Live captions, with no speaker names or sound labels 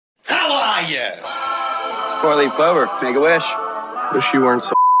hell are you? It's four-leaf clover. Make a wish. Wish you weren't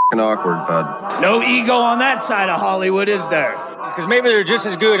so awkward, bud. No ego on that side of Hollywood, is there? Because maybe they're just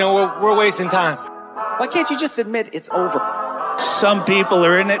as good and we're wasting time. Why can't you just admit it's over? Some people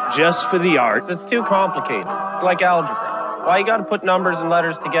are in it just for the art. It's too complicated. It's like algebra. Why you gotta put numbers and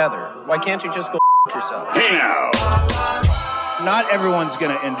letters together? Why can't you just go yourself? Hey now! Not everyone's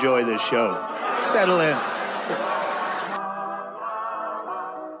going to enjoy this show. Settle in.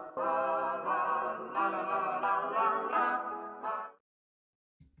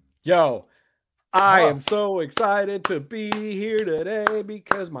 Yo, I am so excited to be here today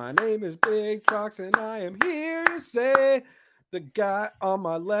because my name is Big Trucks and I am here to say the guy on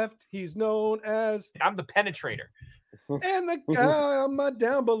my left, he's known as... I'm the penetrator. And the guy on my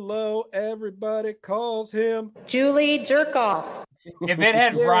down below, everybody calls him... Julie Jerkoff. If it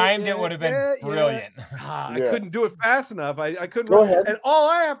had rhymed, it would have been brilliant. I couldn't do it fast enough. I couldn't. Go ahead. And all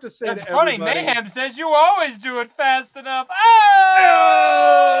I have to say That's to funny. everybody... Mayhem says you always do it fast enough. Oh!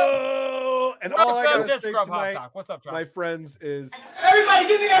 And all I Welcome gotta to say Scrub tonight, Hot Talk. What's up, Charles? my friends, is... Everybody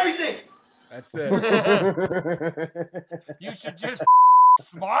give me everything! That's it. You should just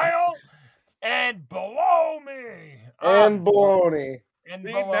smile and blow me. And baloney. And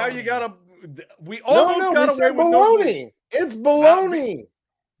See, baloney. now you gotta... We almost got we away said with baloney. It's baloney.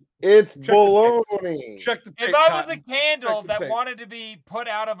 It's baloney. Check the tape. If I was a Cotton. candle Check the that tape. wanted to be put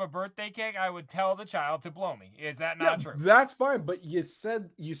out of a birthday cake, I would tell the child to blow me. Is that not true? That's fine, but you said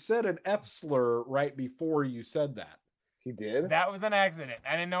an F slur right before you said that. He did? That was an accident.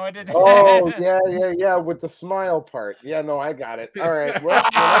 I didn't know I did that. Oh, yeah, with the smile part. Yeah, no, I got it. All right. Well,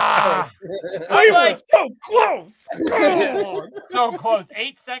 We were so close. So close.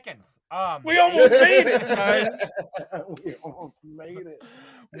 8 seconds. We almost made it, guys. We almost made it.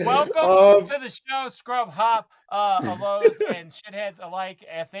 Welcome to the show, Scrub Hop, Alos, and shitheads alike,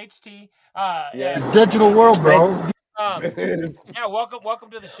 SHT. Digital world, bro. Yeah, welcome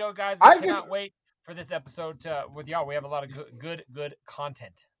to the show, guys. We cannot wait for this episode with y'all. We have a lot of good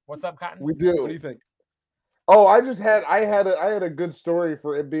content. What's up, Cotton? We do. What do you think? Oh, I had a good story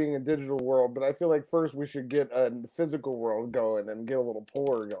for it being a digital world, but I feel like first we should get a physical world going and get a little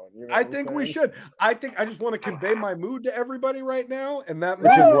pour going. You know I think we should. I just want to convey my mood to everybody right now, and that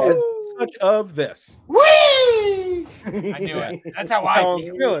Which is mood what? is such of this. Whee! I knew it. That's how I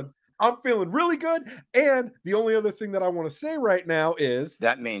feel. I'm feeling really good. And the only other thing that I want to say right now is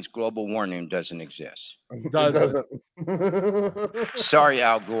that means global warming doesn't exist. Doesn't. Sorry,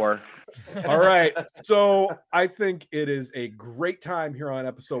 Al Gore. All right. So I think it is a great time here on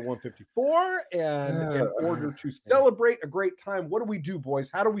episode 154. And in order to celebrate a great time, what do we do, boys?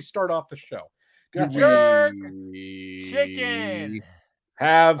 How do we start off the show? Jerk chicken.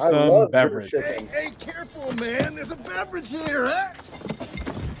 Have some beverage. Hey, careful, man. There's a beverage here, huh?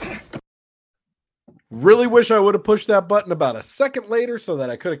 Really wish I would have pushed that button about a second later so that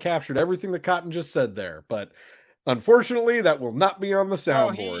I could have captured everything that Cotton just said there. But unfortunately, that will not be on the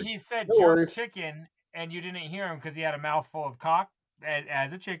soundboard. He said jerk chicken, and you didn't hear him because he had a mouthful of cock,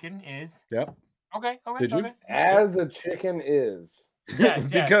 as a chicken is. Yep. Okay. Did you? Okay. As a chicken is.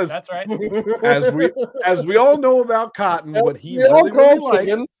 Yes, because that's right. as we all know about Cotton, what he really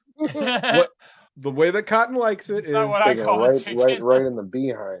likes, the way that Cotton likes it is not what I call right, chicken. right in the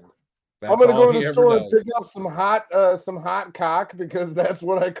behind. That's I'm gonna all go to he the ever store and does. pick up some hot cock because that's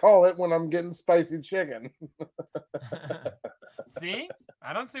what I call it when I'm getting spicy chicken. See,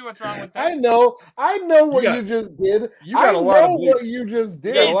 I don't see what's wrong with that. I know what you just did. You got a lot of bleeps. What you just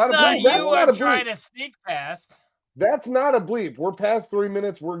did. It's A lot of not bleeps. That's you not are a trying bleep. to sneak past. That's not a bleep. We're past 3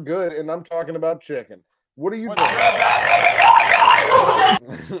 minutes. We're good, and I'm talking about chicken. What are you doing?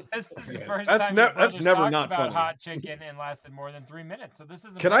 This is the first That's time that's never talked not about funny. hot chicken and lasted more than 3 minutes. So this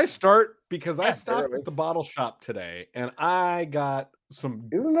is. Can I start? Because I Yes, stopped certainly. at the bottle shop today and I got some.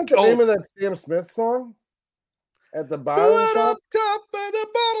 Isn't that the name of that Sam Smith song? At the bottle Doing shop? up top at the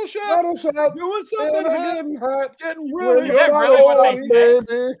bottle shop. Bottle shop. Doing something Getting hot. getting Where really Is that your really what they bottle, said?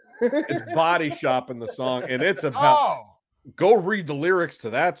 baby. It's body shop in the song, and it's about. Oh, Go read the lyrics to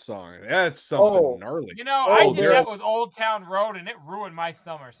that song. That's something gnarly. you know, I Oh, did they're- that with Old Town Road, and it ruined my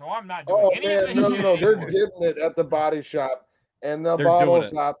summer. So I'm not doing Oh any of man, this no, shit no, they're anymore. getting it at the body shop and the They're bottle doing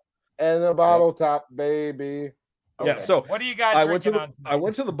it. top and the bottle top, baby. Yeah. So What do you guys I went to drinking on? I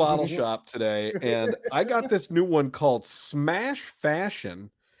went to the bottle shop today, and I got this new one called Smash Fashion.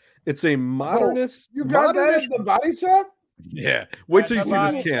 It's a modernist. You got that modernish, at the body shop? yeah. Wait till you At the see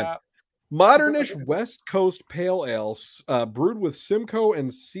this body can. shop. Modernish West Coast Pale Ale, brewed with Simcoe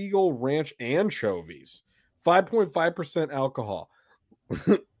and Seagull Ranch anchovies, 5.5% alcohol.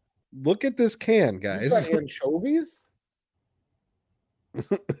 Look at this can, You guys. got anchovies?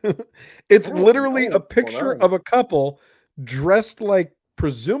 It's literally a what's going picture on? of a couple dressed like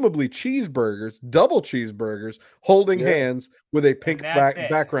presumably cheeseburgers, double cheeseburgers, holding Yeah. hands with a pink that's it.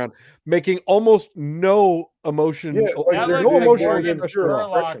 background, making almost no emotion. Yeah, like That there's looks no like emotion Morgan expression at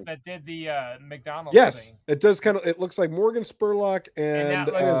all. Spurlock that did the McDonald's Yes, thing. it does kind of. It looks like Morgan Spurlock And and that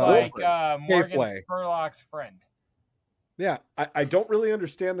looks his like girlfriend. Morgan Flay. Spurlock's friend. Yeah, I don't really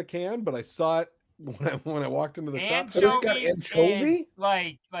understand the can, but I saw it when I walked into the shop. It's got Anchovies anchovy? is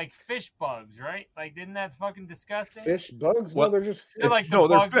like fish bugs, right? Like, isn't that fucking disgusting? Fish bugs? What? No, they're just They're fish. like the No,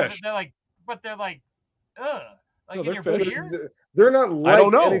 they're bugs. fish. They're like, but they're like, ugh. Like No, in they're your fish. beer? They're not like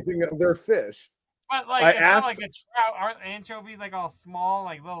don't know. anything. They're fish. But like, I it's asked- not like a trout. Aren't anchovies like all small,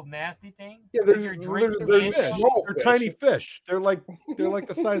 like little nasty things? Yeah, Like they're, you're drinking they're They're anchovies? fish. small They're fish. tiny fish. They're like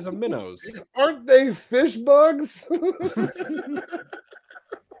the size of minnows. Aren't they fish bugs?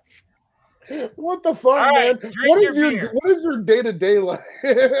 What the fuck, All right, man? drink your beer. What is your day to day life?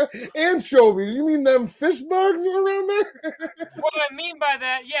 Anchovies? You mean them fish bugs around there? What I mean by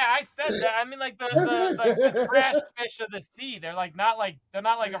that, yeah, I said that. I mean like the trash fish of the sea. They're not like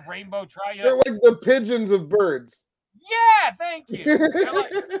a rainbow trout. They're like the pigeons of birds. Yeah, thank you. They're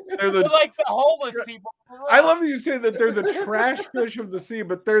like, They're they're the. like the homeless people. I love that you say that they're the trash fish of the sea,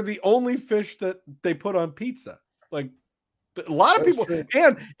 but they're the only fish that they put on pizza. Like a lot of That's people, true.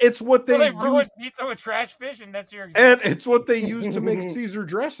 and it's what So they they ruin use, pizza with trash fish, and that's your and example. it's what they use to make Caesar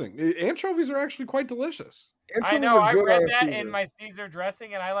dressing. Anchovies are actually quite delicious. I Anchovies know. are I good read on a that in Caesar. my Caesar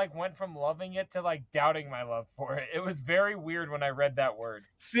dressing, and I like went from loving it to like doubting my love for it. It was very weird when I read that word.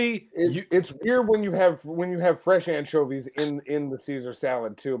 See, It's weird when you have fresh anchovies in the Caesar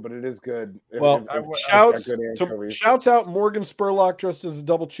salad too, but it is good. well, it's got good shouts shouts out Morgan Spurlock dressed as a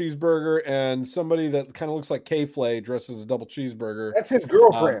double cheeseburger, and somebody that kind of looks like K Flay dressed as a double cheeseburger. That's his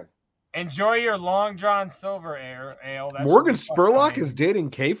girlfriend. Enjoy your Long John Silver ale. That Morgan should be fucking Spurlock amazing. is dating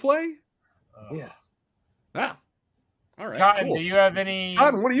K Flay. Yeah. Ah, all right. Cotton, cool. do you have any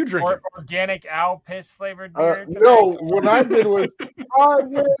Cotton, what are you drinking? organic owl piss flavored beer? No, what I did was I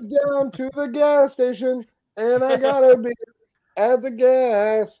went down to the gas station and I got a beer at the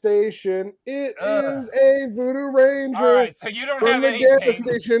gas station. It is a Voodoo Ranger. All right, so you don't have from the anything. gas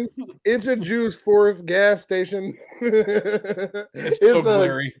station. It's a Juice Force gas station. It's so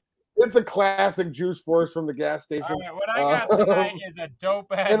glary. It's a classic Juice Force from the gas station. All right, what I got tonight is a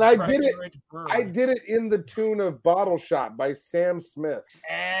dope ass. and I did it. Breckenridge Brewery. I did it in the tune of Bottle Shop by Sam Smith.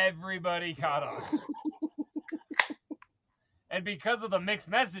 Everybody caught on. And because of the mixed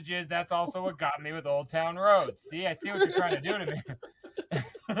messages, that's also what got me with Old Town Road. See, I see what you're trying to do to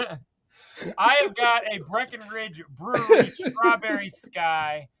me. I have got a Breckenridge Brewery Strawberry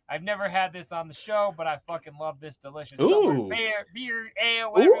Sky. I've never had this on the show, but I fucking love this delicious summer beer,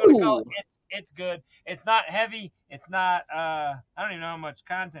 ale, whatever you want to call it. It's good. It's not heavy. It's not. I don't even know how much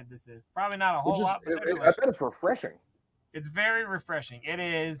content this is. Probably not a whole lot. But I bet it's refreshing. it's very refreshing. It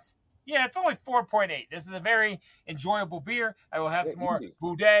is. Yeah, it's only 4.8. This is a very enjoyable beer. I will have some more easy.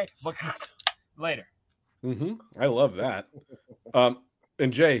 Boudet later. Mm-hmm. I love that.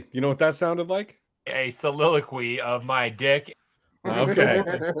 And Jay, you know what that sounded like? A soliloquy of my dick. Okay.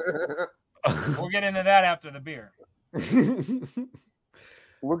 We'll get into that after the beer.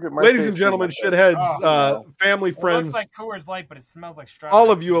 Look at my Ladies face and gentlemen, right now. shitheads, family, It friends, looks like Coors Light, but it smells like strawberry.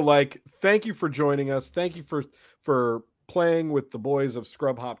 all of you alike, thank you for joining us. Thank you for playing with the boys of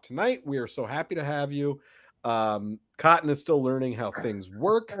Scrub Hop tonight. We are so happy to have you. Cotton is still learning how things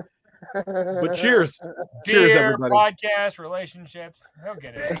work. But cheers. Cheers, Beer, everybody. podcast, relationships. He'll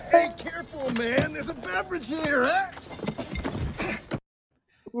get it. Hey, careful, man. There's a beverage here, huh?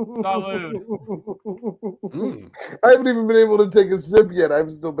 Salud. I haven't even been able to take a sip yet. I've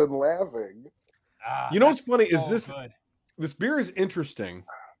still been laughing. You know what's That's funny is so this good. this beer is interesting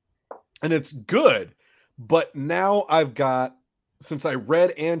and it's good, but now I've got, since I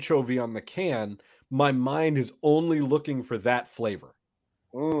read anchovy on the can, my mind is only looking for that flavor.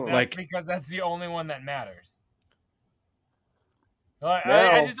 That's like- because that's the only one that matters. I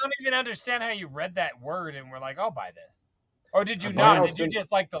Now- just don't even understand how you read that word and were like, I'll buy this. Or did you I not? bought Did you it.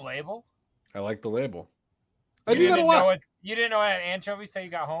 just like the label? I like the label. I You do that a didn't lot. know you didn't know I had anchovies till you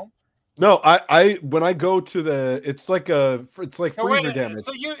got home? No, I when I go to the, it's like So freezer wait, damage.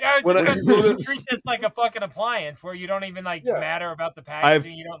 so I was When I just go going to to- treat this like a fucking appliance where you don't even Yeah. matter about the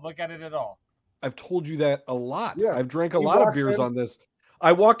packaging. You don't look at it at all. I've told you that a lot. Yeah. I've drank a He lot of walks beers in- on this.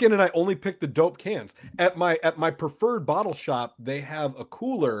 I walk in and I only pick the dope cans. At my preferred bottle shop, they have a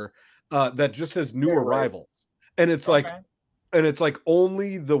cooler that just says new Yeah, right. arrivals. And it's like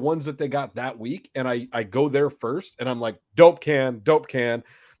only the ones that they got that week. And I go there first and I'm like, dope can.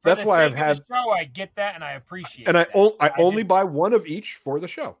 That's the why I've sake of had. the show. I get that, and I appreciate. And I that. only buy one of each for the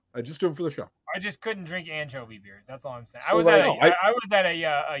show. I just do it for the show. I just couldn't drink anchovy beer. That's all I'm saying. So I was at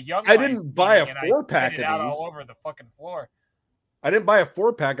a young. I didn't buy a meeting and 4-pack spit it of out these. all over the fucking floor. I didn't buy a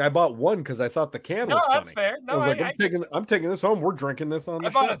 4-pack. I bought one because I thought the can was funny. No, that's fair. No, I was like, I'm taking this home. We're drinking this on the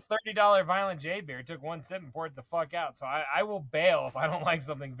show. I bought a $30 Violent J beer. Took one sip and poured it the fuck out. So I will bail if I don't like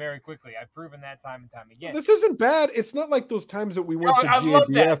something very quickly. I've proven that time and time again. This isn't bad. It's not like those times that we went to I love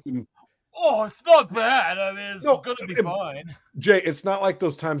that. GABF and. Oh, it's not bad. I mean, it's gonna be fine. Jay, it's not like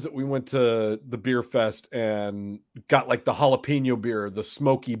those times that we went to the beer fest and got like the jalapeno beer, the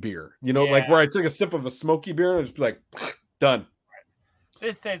smoky beer. You know, like where I took a sip of a smoky beer and I just be like, done.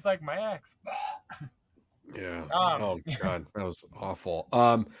 This tastes like my ex. Yeah. Oh God, that was awful.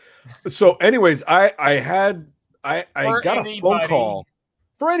 So, anyways, I got a phone call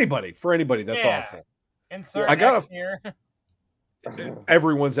for anybody. That's awful. Insert I got ex here.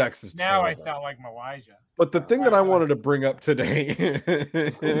 Everyone's ex is now terrible. I sound like Malaysia. But the thing that I wanted to bring up today.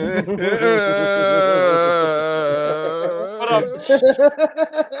 All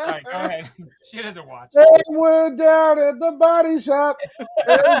right, go ahead. She doesn't watch. And we're down at the body shop.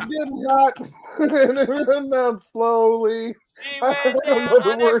 And it's getting hot. And it runs up slowly. She went down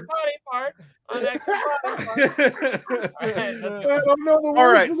on next body part. On next body part. I don't know the words.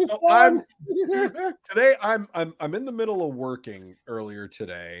 All right, of the so song. today I'm in the middle of working earlier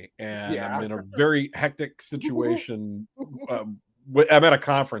today, and I'm in a very hectic situation. I'm at a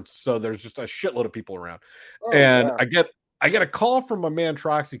conference, so there's just a shitload of people around, I get a call from my man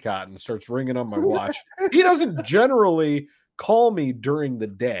Troxy Cotton. Starts ringing on my watch. He doesn't generally call me during the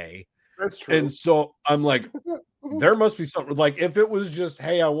day. That's true. And so I'm like, there must be something. Like if it was just,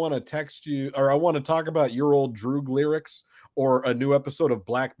 hey, I want to text you, or I want to talk about your old Droog lyrics or a new episode of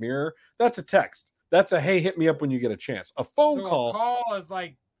Black Mirror, that's a text. That's a, hey, hit me up when you get a chance. A phone call. A call is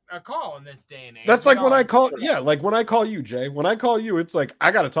like a call in this day and age. That's like when I call, like when I call you, Jay. When I call you, it's like,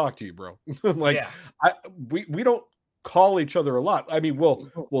 I got to talk to you, bro. We don't call each other a lot. I mean,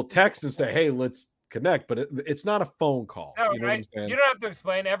 we'll text and say, hey, let's connect, but it's not a phone call. No, you know what I'm saying? You don't have to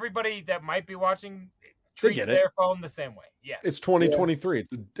explain. Everybody that might be watching treats their phone the same way. Yeah, it's 2023.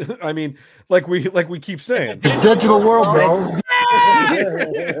 It's, I mean, like we keep saying, it's a digital world, bro.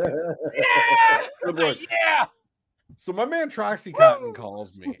 Good work. Yeah. So my man Troxy Cotton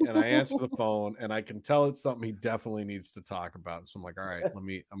calls me, and I answer the phone, and I can tell it's something he definitely needs to talk about. So I'm like, all right, I'm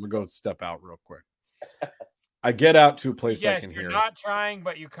gonna go step out real quick. I get out to a place I can hear. You're not trying,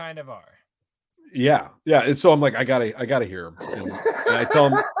 but you kind of are. Yeah. And so I'm like, I gotta hear him. And I tell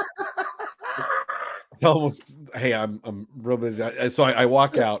him, hey, I'm real busy. So I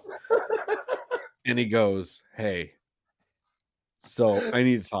walk out, and he goes, hey, so I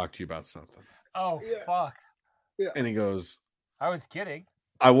need to talk to you about something. Oh, fuck. Yeah. And he goes, I was kidding.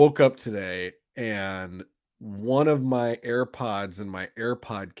 I woke up today and one of my AirPods in my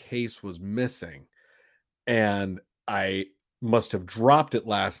AirPod case was missing, and I must have dropped it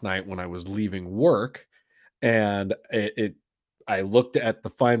last night when I was leaving work, and I looked at the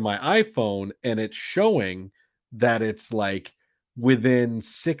Find My iPhone, and it's showing that it's like within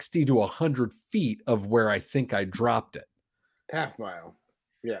 60 to 100 feet of where I think I dropped it. Half mile.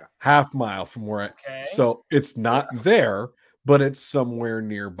 Yeah. Half mile from where so it's not there, but it's somewhere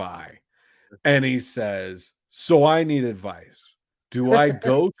nearby. And he says, so I need advice. Do I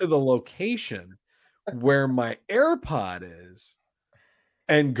go to the location where my AirPod is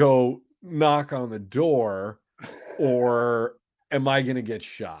and go knock on the door, or am I going to get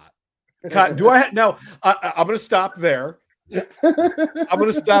shot? Do I now? I'm going to stop there. I'm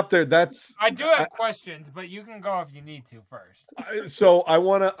going to stop there. I do have questions, but you can go if you need to first. So I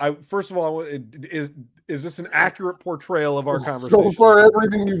want to. First of all, is this an accurate portrayal of our conversation? So far,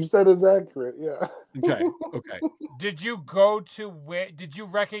 everything you've said is accurate. Yeah. Okay. Did you go to where? Did you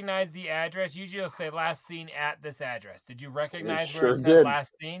recognize the address? Usually, you'll say last seen at this address. Did you recognize where it said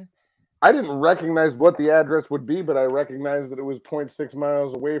last seen? I didn't recognize what the address would be, but I recognized that it was 0.6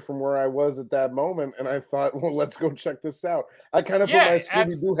 miles away from where I was at that moment, and I thought, well, let's go check this out. I kind of put my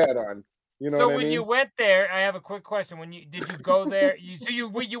Scooby-Doo hat on. You know so what I when mean? you went there, I have a quick question. Did you go there?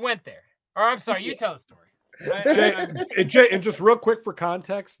 You went there? Or I'm sorry, you tell the story. Jay, and just real quick for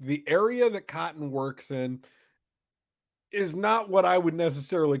context, the area that Cotton works in is not what I would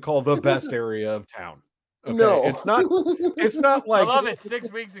necessarily call the best area of town. Okay? No, it's not. It's not like. I love it.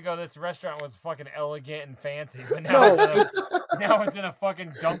 6 weeks ago, this restaurant was fucking elegant and fancy, but now it's in a fucking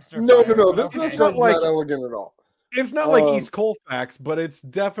dumpster. No. This restaurant's not elegant at all. It's not like East Colfax, but it's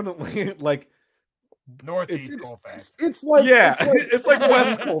definitely like Northeast Colfax. It's like it's like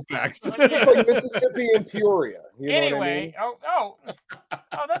West Colfax. It's like Mississippi and Peoria. You know Anyway, what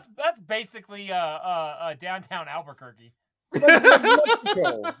I mean? that's basically downtown Albuquerque. Like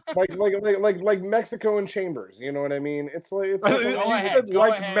Mexico, like Mexico and Chambers. You know what I mean? It's like you ahead, said go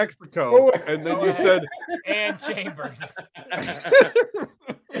like ahead. Mexico, and then Go you ahead. said And Chambers.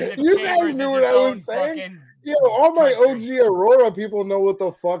 You guys knew what I was saying. Yeah, all my OG Aurora people know what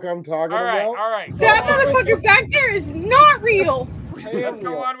the fuck I'm talking All right, about. all right. That motherfucker back there is not real. Let's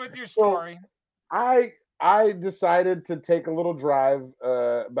go on with your story. I decided to take a little drive,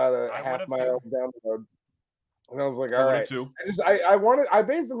 about a half mile down the road, and I was like, all right. I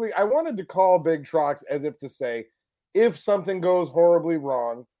wanted to call Big Trox as if to say, if something goes horribly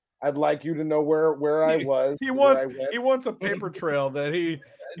wrong, I'd like you to know where I was. He wants a paper trail that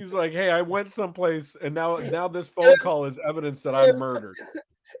he's like, hey, I went someplace, and now this phone call is evidence that I'm murdered.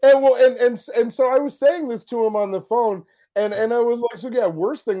 And so I was saying this to him on the phone, and I was like, so yeah,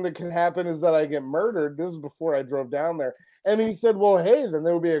 worst thing that can happen is that I get murdered. This is before I drove down there. And he said, well, hey, then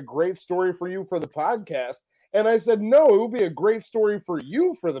there would be a great story for you for the podcast. And I said, no, it would be a great story for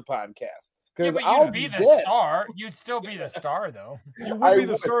you for the podcast. Yeah, but I'll you'd be the dead. star. You'd still be the star, though. You would be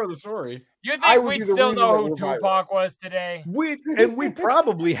the star of the story. You think we'd still know who Tupac was today? We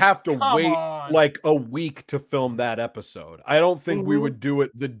probably have to wait like a week to film that episode. I don't think we would do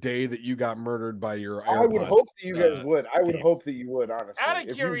it the day that you got murdered by your AirPods. I would hope that you guys would. I would hope that you would, honestly. Out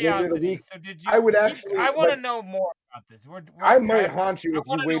of curiosity, so did you? I would actually. I want to know more about this. I might haunt you if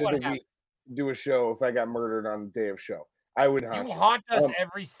you waited a week to do a show. If I got murdered on the day of show, I would haunt you. You haunt us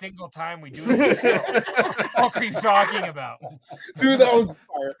every single time we do this show. What the fuck are you talking about? Dude, that was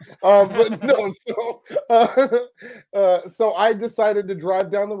fire. But no, so I decided to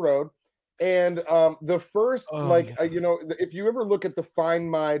drive down the road, and the first, if you ever look at the Find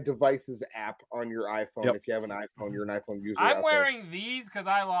My Devices app on your iPhone, if you have an iPhone, you're an iPhone user. I'm wearing these because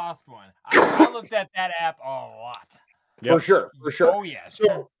I lost one. I looked at that app a lot. For sure. Oh yes.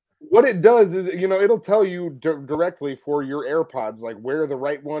 So what it does is, it'll tell you directly for your AirPods, like where the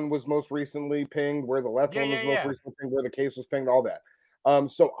right one was most recently pinged, where the left one was most recently pinged, where the case was pinged, all that.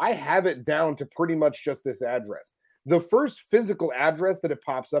 So I have it down to pretty much just this address. The first physical address that it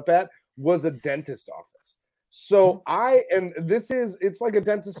pops up at was a dentist office. So it's like a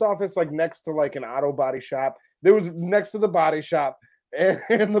dentist office, like next to like an auto body shop. There was next to the body shop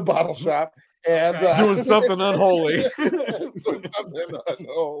and the bottle shop. And doing something unholy. Something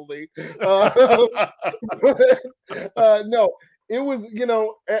unholy. No, it was,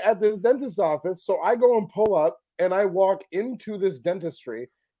 at this dentist office. So I go and pull up and I walk into this dentistry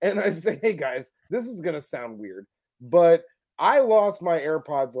and I say, hey guys, this is going to sound weird, but I lost my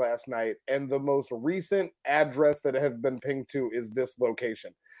AirPods last night and the most recent address that have been pinged to is this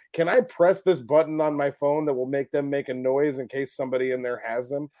location. Can I press this button on my phone that will make them make a noise in case somebody in there has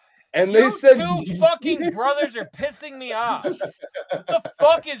them? And they said, two fucking brothers are pissing me off. What the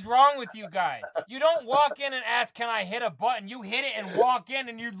fuck is wrong with you guys? You don't walk in and ask, can I hit a button? You hit it and walk in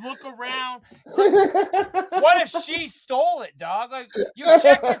and you look around. Like, what if she stole it, dog? Like, you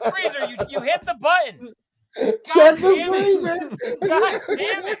check your freezer, you hit the button. Check the freezer. God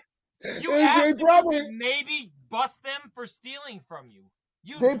damn it. You asked me to maybe bust them for stealing from you.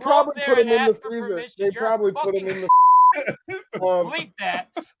 They probably put them in the freezer. They probably put them in the bleep that,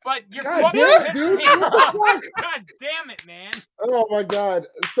 but you're God damn, dude. God damn it, man. Oh my God.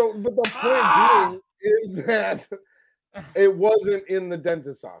 So, but the point being is that it wasn't in the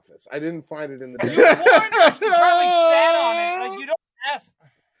dentist's office. I didn't find it in the dentist's office. You probably sat on it. Like, you don't ask.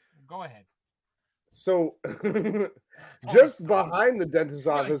 Go ahead. So, just behind the dentist's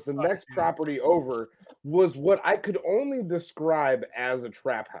office, the next property over was what I could only describe as a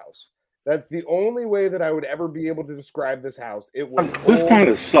trap house. That's the only way that I would ever be able to describe this house. It was this kind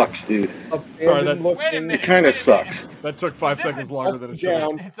of sucks, dude. Sorry, it kind of sucks. That took 5 seconds longer than it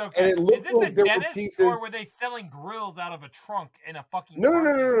should. It's okay. And it looked is this like a there dentist were pieces. or were they selling grills out of a trunk in a fucking?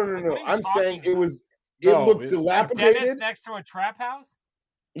 No. I'm saying it was. It looked dilapidated. A dentist next to a trap house.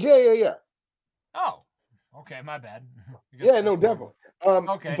 Yeah. Oh, okay, my bad. Yeah, no, definitely.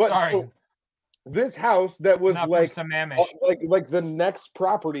 Okay, but sorry. So, this house that was like the next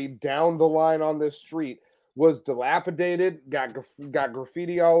property down the line on this street was dilapidated, got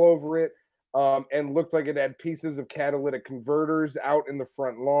graffiti all over it, and looked like it had pieces of catalytic converters out in the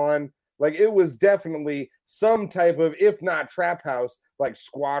front lawn. Like it was definitely some type of, if not trap house, like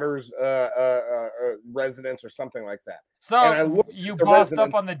squatters' residence or something like that. So you bossed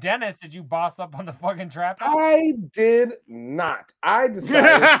up on the dentist. Did you boss up on the fucking trap house? I did not. I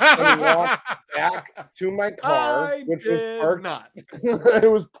decided to walk back to my car, which was parked.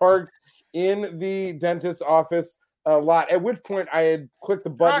 It was parked in the dentist's office a lot. At which point I had clicked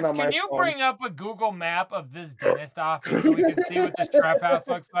the button on my phone. Can you bring up a Google map of this dentist office so we can see what this trap house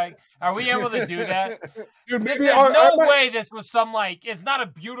looks like? Are we able to do that? Dude, There's no way this was some it's not a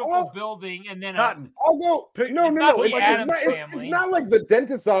beautiful building and then I'll go. No. It's not like the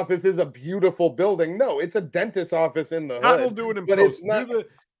dentist's office is a beautiful building. No, it's a dentist's office in the hood. We'll do it in post. It's not.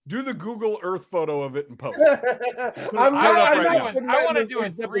 Do the Google Earth photo of it in post. I want to do a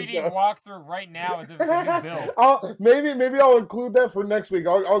 3D walkthrough right now as if it's a new build. Maybe I'll include that for next week.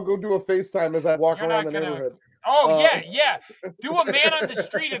 I'll go do a FaceTime as I walk around the neighborhood. Oh, yeah. Do a man on the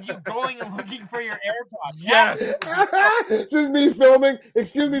street of you going and looking for your AirPods. Yes. Just me filming.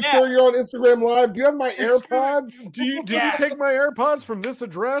 Excuse me, sir, you're on Instagram Live. Do you have my AirPods? Did you take my AirPods from this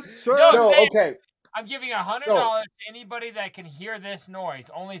address, sir? No, okay. I'm giving $100 to anybody that can hear this noise.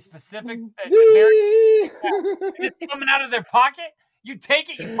 Only specific. It's coming out of their pocket. You take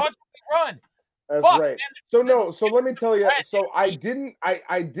it. You punch it. You run. That's right. Man, so let me tell you. So I didn't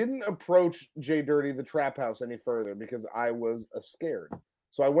approach Jay Dirty the Trap House any further because I was scared.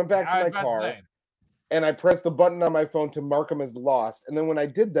 So I went back to my car and I pressed the button on my phone to mark them as lost. And then when I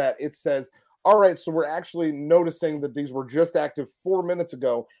did that, it says, "All right, so we're actually noticing that these were just active 4 minutes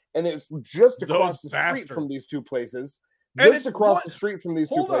ago." And it's just across the street from these two places. Just across the street from these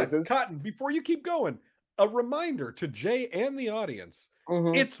two places. Cotton, before you keep going, a reminder to Jay and the audience.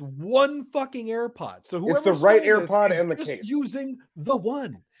 It's one fucking AirPod. So whoever's it's the right AirPod and the just case. Using the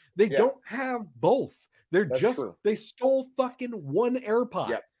one. They don't have both. They stole fucking one AirPod.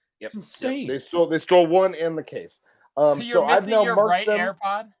 Yep. It's insane. Yep. They stole one and the case. So you're missing your right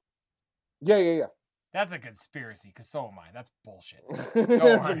AirPod? Yeah. That's a conspiracy, because so am I. That's bullshit.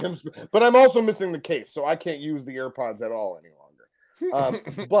 But I'm also missing the case, so I can't use the AirPods at all any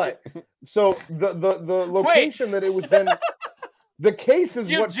longer. But so the location that it was then, the case is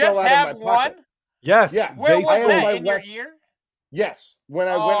what fell out of my pocket. Yes. Yeah. Where was that, in your ear? Yes. When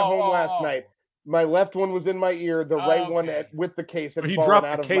I went home last night, my left one was in my ear. The right one with the case had fallen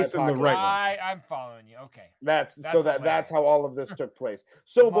out of my pocket. In the right one. I'm following you. Okay. That's how all of this took place.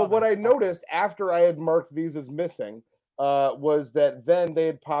 So, but what I noticed after I had marked these as missing was that then they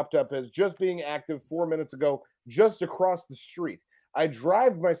had popped up as just being active 4 minutes ago, just across the street. I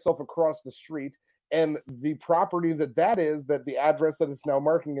drive myself across the street, and the property that is, that the address that it's now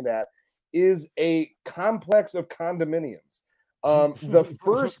marking it at, is a complex of condominiums. The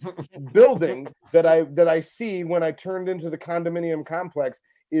first building that I see when I turned into the condominium complex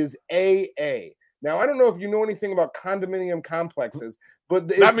is AA. Now, I don't know if you know anything about condominium complexes, but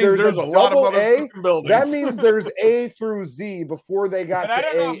that means there's a lot of other buildings. That means there's A through Z before they got to AA. I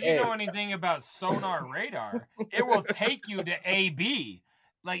don't know if you know anything about sonar radar. It will take you to AB.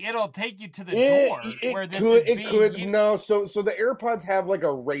 Like, it'll take you to the door where this is being used. No, so the AirPods have like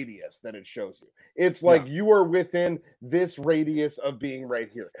a radius that it shows you. It's like you are within this radius of being right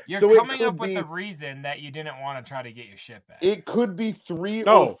here. You're coming up with a reason that you didn't want to try to get your shit back. It could be 3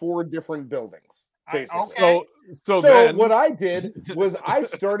 or 4 different buildings, basically. Okay. So then, what I did was I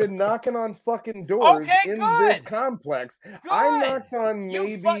started knocking on fucking doors in this complex. I knocked on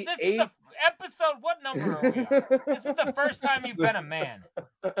maybe 8. Episode, what number are we on? This is the first time you've been a man.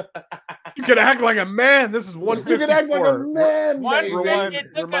 You can act like a man. This is 154. You can act like a man.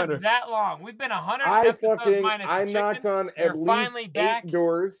 It took us that long. We've been 100 episodes minus I knocked on at least 8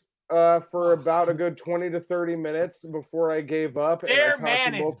 doors for about a good 20 to 30 minutes before I gave up. And I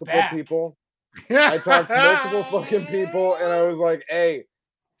talked to multiple people. I talked to multiple fucking people, and I was like, "Hey,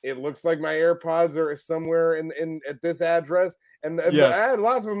 it looks like my AirPods are somewhere in at this address." And I had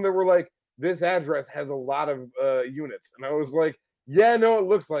lots of them that were like, "This address has a lot of units," and I was like, "Yeah, no, it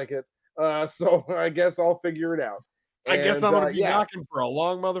looks like it." So I guess I'll figure it out. I guess I'm gonna be knocking for a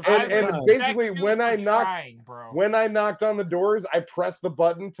long motherfucker. And basically, when I knocked on the doors, I pressed the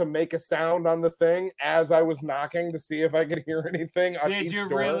button to make a sound on the thing as I was knocking to see if I could hear anything on each door.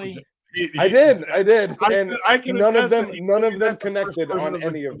 Really? I did, and I can none of them connected on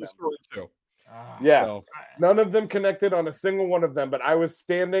any of them. None of them connected on a single one of them. But I was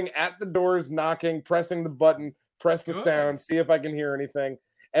standing at the doors, knocking, pressing the button, press the sound, see if I can hear anything,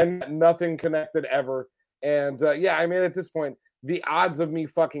 and nothing connected ever. And I mean, at this point, the odds of me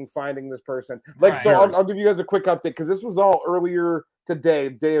fucking finding this person, I'll give you guys a quick update because this was all earlier today,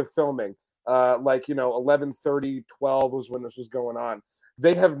 day of filming. 11:30, 12 was when this was going on.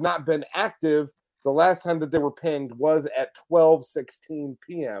 They have not been active. The last time that they were pinged was at 12:16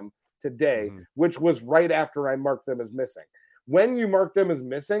 p.m. today, which was right after I marked them as missing. When you mark them as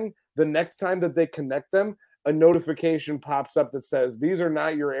missing, the next time that they connect them, a notification pops up that says, "These are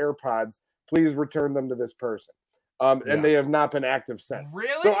not your AirPods. Please return them to this person." and they have not been active since.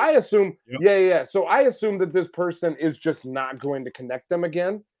 Really? So I assume, So I assume that this person is just not going to connect them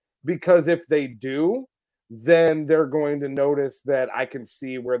again, because if they do, then they're going to notice that I can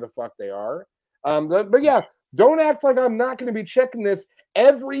see where the fuck they are. But yeah, don't act like I'm not going to be checking this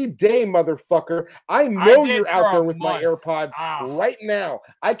every day, motherfucker. I know you're out there with my AirPods right now.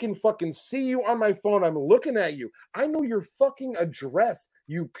 I can fucking see you on my phone. I'm looking at you. I know your fucking address,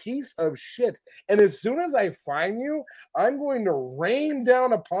 you piece of shit. And as soon as I find you, I'm going to rain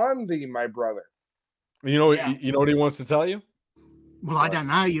down upon thee, my brother. You know what he wants to tell you? Well, I don't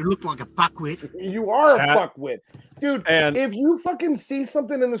know. You look like a fuckwit. You are a fuckwit. Dude, if you fucking see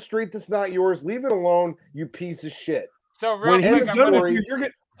something in the street that's not yours, leave it alone, you piece of shit. So when he's done with you,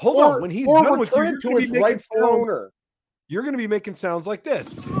 when he's done with you, to its rightful owner. You're going to be making sounds like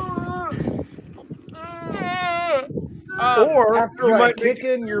this. Or after you might kick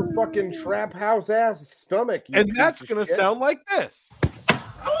in your fucking trap house ass stomach. And that's going to sound like this.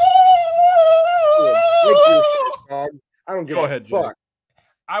 I don't give Go a ahead, fuck.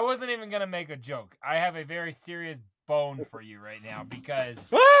 I wasn't even gonna make a joke. I have a very serious bone for you right now because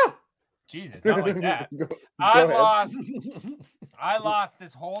Jesus, not like that. I lost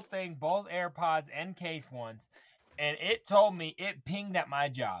this whole thing, both AirPods and case once, and it told me it pinged at my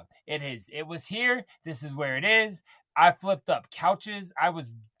job. It was here. This is where it is. I flipped up couches. I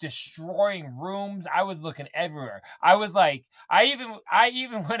was destroying rooms. I was looking everywhere. I was like, I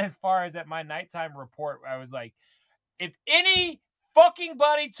even went as far as at my nighttime report. I was like, if any fucking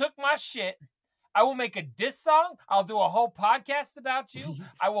buddy took my shit, I will make a diss song. I'll do a whole podcast about you.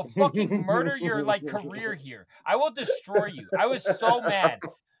 I will fucking murder your career here. I will destroy you. I was so mad.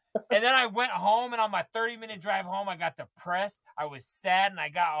 And then I went home, and on my 30-minute drive home, I got depressed. I was sad, and I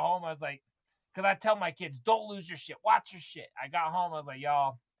got home. I was like, because I tell my kids, don't lose your shit. Watch your shit. I got home. I was like,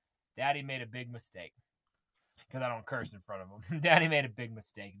 y'all, Daddy made a big mistake. Because I don't curse in front of them. Daddy made a big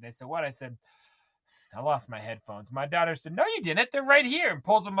mistake. They said, what? I said, I lost my headphones. My daughter said, no, you didn't. They're right here, and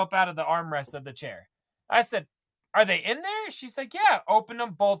pulls them up out of the armrest of the chair. I said, are they in there? She's like, yeah, open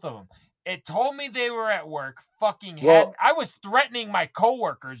them, both of them. It told me they were at work. I was threatening my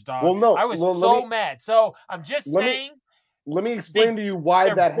coworkers, dog. Well, no. I was so mad. So I'm just saying. Let me explain to you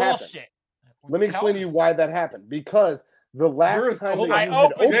why that happened. Let me explain to you why that happened. Because the last time I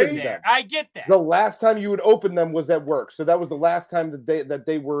opened them, I get that. The last time you would open them was at work. So that was the last time that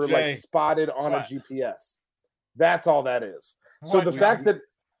they were like spotted on a GPS. That's all that is. So the fact that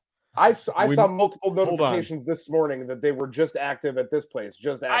I saw multiple notifications this morning that they were just active at this place,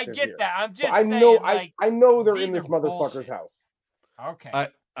 just active. I get here. that. I'm just I saying, know I know they're in this motherfucker's bullshit. house. Okay.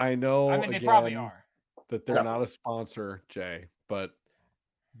 I know. I mean, they probably are. That they're not a sponsor, Jay, but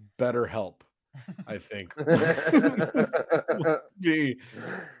BetterHelp, I think.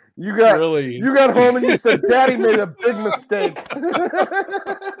 You got home and you said, Daddy made a big mistake.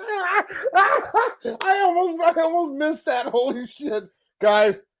 I almost missed that. Holy shit.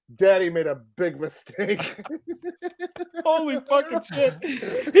 Guys, Daddy made a big mistake. Holy fucking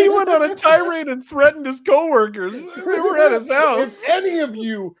shit. He went on a tirade and threatened his coworkers. They were at his house. If any of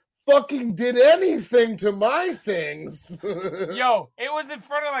you fucking did anything to my things. Yo, it was in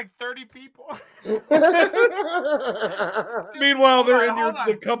front of like 30 people. Meanwhile, they're in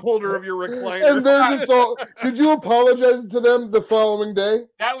the cup holder of your recliner. And they're just all, did you apologize to them the following day?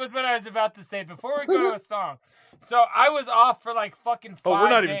 That was what I was about to say. Before we go to a song. So I was off for like fucking 5 days. Oh, we're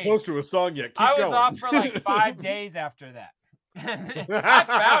not even close to a song yet. Keep going. I was off for like 5 days after that. I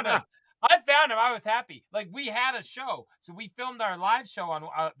found him. I was happy. Like, we had a show. So we filmed our live show on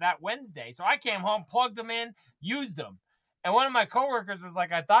that Wednesday. So I came home, plugged them in, used them. And one of my coworkers was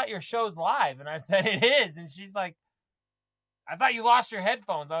like, I thought your show's live. And I said, it is. And she's like, I thought you lost your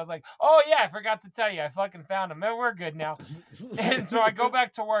headphones. I was like, oh, yeah, I forgot to tell you. I fucking found them. Man, we're good now. And so I go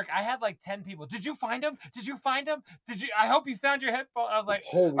back to work. I had like 10 people. Did you find them? Did you find them? I hope you found your headphones. I was like,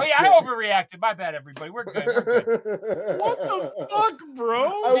 holy shit. I overreacted. My bad, everybody. We're good. What the fuck, bro?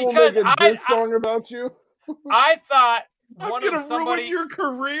 I will make a diss song about you. I thought I'm gonna ruin your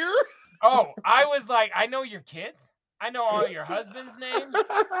career. Oh, I was like, I know your kids. I know all your husband's names.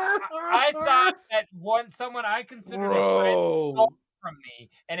 I thought that someone I considered a friend stole from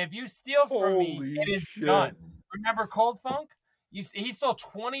me. And if you steal from me, it is done. Remember Cold Funk? He stole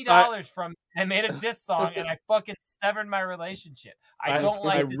 $20 from me and made a diss song, and I fucking severed my relationship. I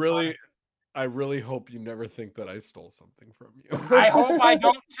really hope you never think that I stole something from you. I hope I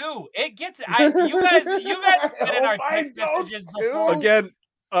don't too. It gets you guys have been in our text messages before. Again,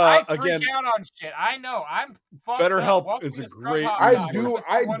 I freak again, out on shit. I know. I'm fucked BetterHelp up. is a great. I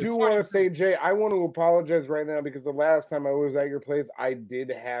do want to say, Jay, I want to apologize right now because the last time I was at your place, I did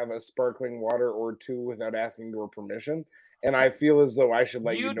have a sparkling water or two without asking your permission, and I feel as though I should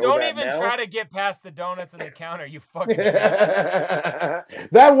let you know don't that even now. try to get past the donuts on the counter. You fucking. That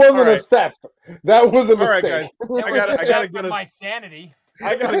wasn't a theft. That was a mistake. All right, guys. I gotta get my sanity.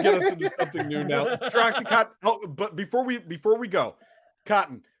 I gotta get us into something new now. Troxy Cotton, but before we go,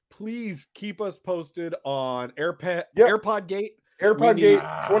 Cotton, please keep us posted on AirPod Gate. AirPod Gate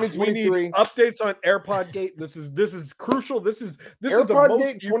 2023. We need updates on AirPod Gate. This is crucial. This is AirPod the most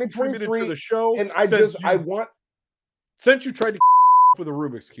Gate 2023 to the show. And since you tried to with a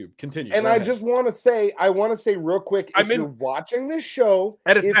Rubik's Cube. Continue. And I just want to say real quick, if you're watching this show,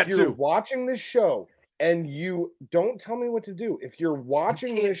 watching this show, and you don't tell me what to do. If you're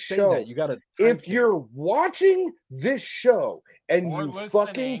watching this show, you gotta. If you're watching this show and you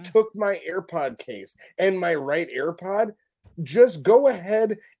fucking took my AirPod case and my right AirPod, just go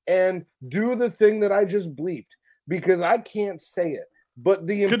ahead and do the thing that I just bleeped because I can't say it. But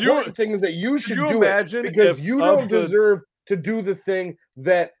the important thing is that you should do it because you don't deserve to do the thing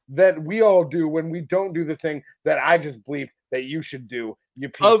that we all do when we don't do the thing that I just bleeped that you should do. You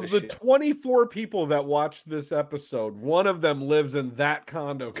piece of the shit. 24 people that watched this episode, one of them lives in that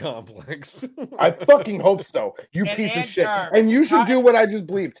condo complex. I fucking hope so. You piece of shit. And you should do what I just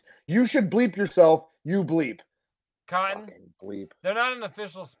bleeped. You should bleep yourself. You bleep. Cotton, bleep. They're not an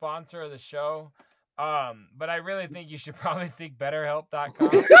official sponsor of the show, but I really think you should probably seek BetterHelp.com.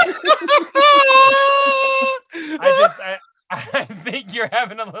 I think you're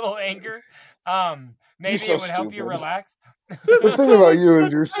having a little anger. Maybe it would help you relax. The thing about you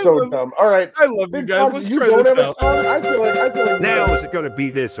is you're so dumb. All right, I love you guys. Let's try this out. I feel like now is it going to be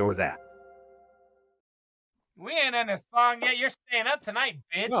this or that? We ain't in a song yet. You're staying up tonight,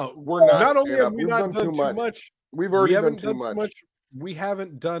 bitch. No, we're not. Not only have we not done too much, we've already done too much. We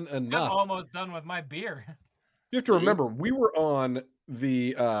haven't done enough. I'm almost done with my beer. You have to remember, we were on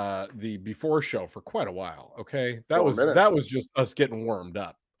the before show for quite a while. Okay, that was just us getting warmed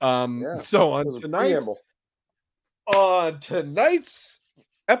up. So on tonight's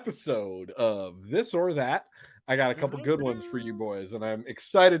episode of This or That, I got a couple good ones for you boys, and I'm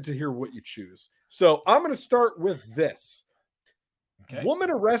excited to hear what you choose. So I'm going to start with this. Okay.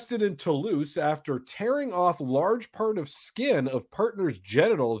 Woman arrested in Toulouse after tearing off large part of skin of partner's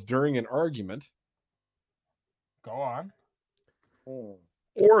genitals during an argument. Go on.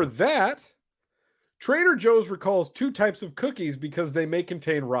 Or that Trader Joe's recalls 2 types of cookies because they may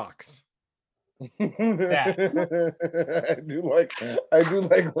contain rocks. I do like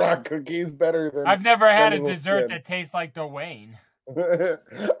rock cookies better than I've never had a dessert that tastes like Dwayne.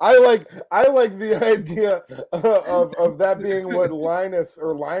 I like the idea of that being what Linus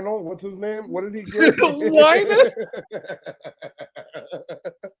or Lionel, what's his name? What did he get? Linus?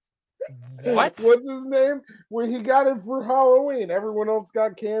 What? What's his name? When he got it for Halloween, everyone else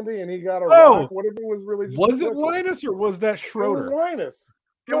got candy and he got a rock. What if it was really just was it Linus or was that Schroeder? It was Linus.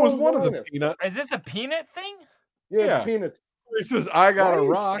 It was one of the peanut. Is this a peanut thing? Yeah. Peanuts. He says, I got a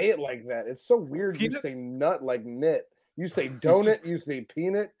rock. Say it like that. It's so weird. Peanuts? You say nut like knit. You say donut. You say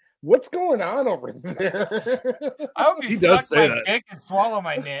peanut. What's going on over there? I hope you suck my dick and swallow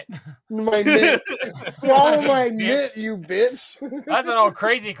my knit. My knit. Swallow my knit, you bitch. That's an old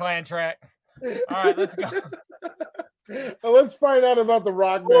Crazy Clan track. All right, let's go. Well, let's find out about the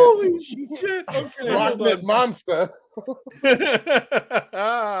Rock Man. Holy shit. Okay. Rock Man monster.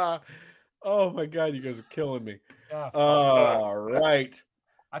 Oh my God, you guys are killing me. Oh, all right.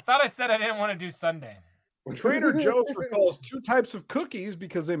 I thought I said I didn't want to do Sunday. Trader Joe's recalls 2 types of cookies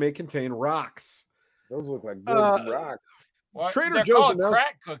because they may contain rocks. Those look like good rocks. Well, Trader they're Joe's called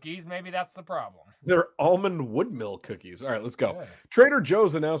crack cookies. Maybe that's the problem. They're almond wood mill cookies. All right, let's go. Yeah. Trader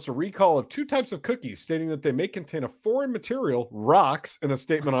Joe's announced a recall of 2 types of cookies, stating that they may contain a foreign material, rocks, in a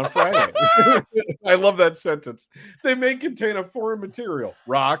statement on Friday. I love that sentence. They may contain a foreign material,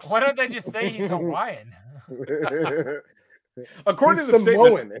 rocks. Why don't they just say he's Hawaiian? According to the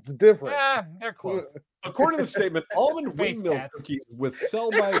Samoan, statement, it's different. Yeah, they're close. According to the statement, almond windmill cookies with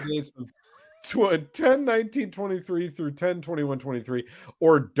sell-by dates of 10/19/23 through 10/21/23,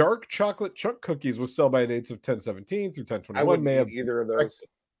 or dark chocolate chunk cookies with sell-by dates of 10/17 through 10/21. I wouldn't have either of those.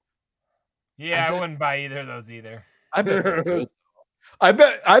 Yeah, I wouldn't buy either of those either. I bet they're good. I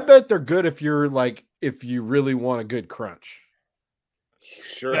bet they're good if you really want a good crunch.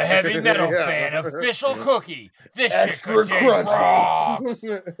 Sure. The heavy metal fan official cookie. This shit rocks.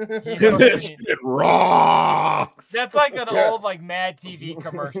 This shit rocks. That's like an old Mad TV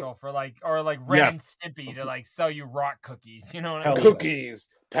commercial for Ren and Stimpy to sell you rock cookies. You know what I mean? Cookies.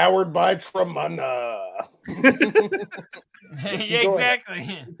 Powered by Tremana. Yeah,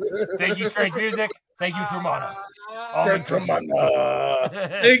 exactly. Thank you, Strange Music. Thank you, Tremana. Thank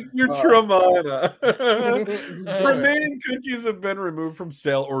you, Tremana. Remaining cookies have been removed from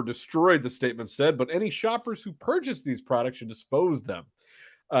sale or destroyed, the statement said, but any shoppers who purchase these products should dispose them.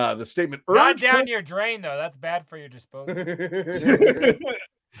 The statement Not urged down your drain, though. That's bad for your disposal.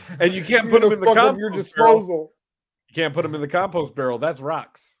 and you can't put them in the compost your disposal. You can't put them in the compost barrel. That's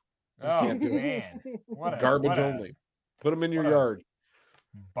rocks. Oh, man. Garbage only. Put them in your yard.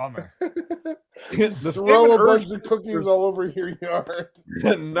 Bummer. Throw a bunch of cookies all over your yard.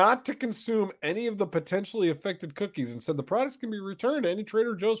 Not to consume any of the potentially affected cookies and said the products can be returned to any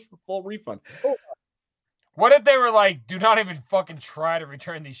Trader Joe's for full refund. Oh. What if they were like, do not even fucking try to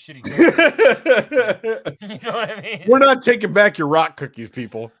return these shitty cookies? You know what I mean? We're not taking back your rock cookies,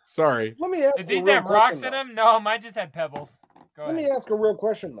 people. Sorry. Let me ask Did these have rocks in them? No, mine just had pebbles. Let me ask a real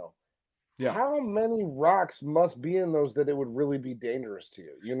question, though. Yeah. How many rocks must be in those that it would really be dangerous to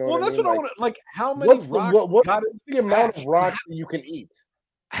you? You know well, what that's I mean? what I want to, like, how many rocks? What's the amount of rocks that you can eat?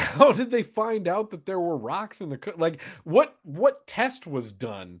 How did they find out that there were rocks in the like what test was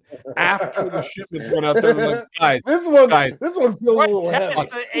done after the shipments went out there? Like, guys, this one feels a little test heavy.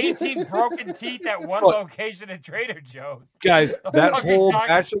 the 18 broken teeth at one location at Trader Joe's? Guys, that whole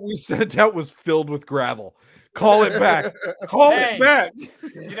batch that we sent out was filled with gravel. Call it back. Call it back.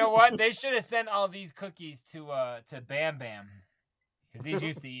 You know what? They should have sent all these cookies to Bam Bam because he's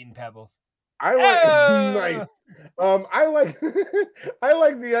used to eating pebbles. I like nice. I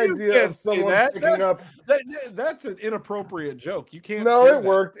like the idea of someone picking up. That's an inappropriate joke. You can't. No, say it that.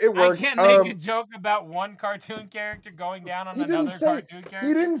 worked. It worked. I can't make a joke about one cartoon character going down on another cartoon character.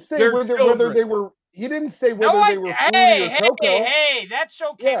 He didn't say whether they were. He didn't say whether they were fruity or cocoa. Hey! That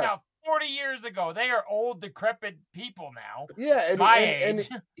show came out 40 years ago. They are old, decrepit people now. Yeah, and my age.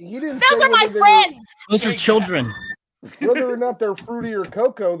 And he didn't. Those are my friends. Those are children. Whether or not they're fruity or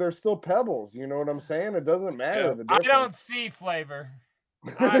cocoa, they're still pebbles. You know what I'm saying? It doesn't matter. The I difference. don't see flavor.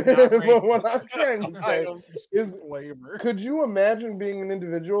 But what I'm trying to say is, could you imagine being an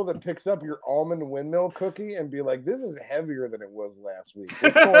individual that picks up your almond windmill cookie and be like, "This is heavier than it was last week.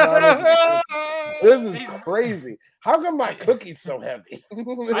 What's going on? This is crazy. How come my cookie's so heavy?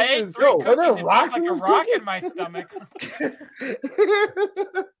 I ate 3 cookies. Are there It rocks feels like in a this rock cookie? in my stomach.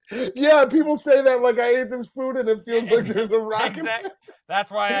 Yeah, people say that like I ate this food and it feels like there's a rock. Exactly.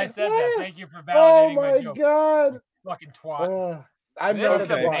 That's why I said that. Thank you for validating Oh my my joke. god! Fucking twat. This is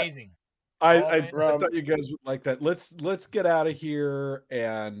amazing. I thought you guys would like that. Let's get out of here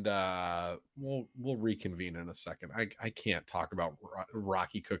and we'll reconvene in a second. I can't talk about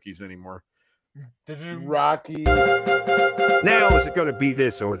Rocky cookies anymore. Rocky. Now is it going to be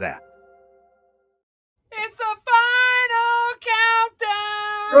this or that? It's the final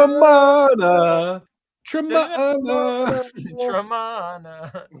countdown. Tremana.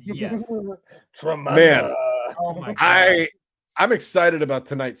 Tremana. Yes. Tremana. Man, Oh my god. I'm excited about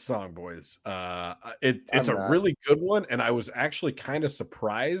tonight's song, boys. It's I'm a not. really good one, and I was actually kind of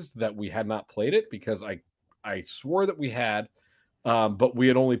surprised that we had not played it because I swore that we had, but we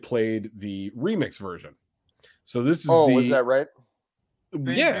had only played the remix version. So this is was that right?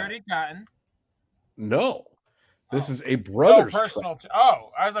 Big yeah. Dirty Cotton. No, this is a brothers. personal.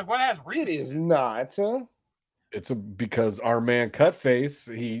 I was like, what has remixes? It is not. It's because our man Cutface,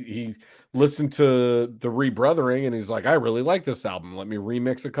 he listened to the rebrothering and he's like, I really like this album. Let me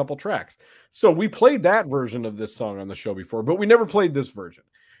remix a couple tracks. So we played that version of this song on the show before, but we never played this version.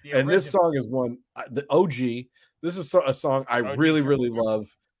 The and this original. song is one, the OG. This is a song I really, really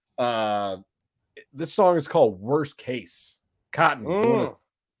love. This song is called Worst Case. Cotton, you wanna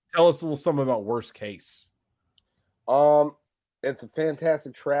tell us a little something about Worst Case. It's a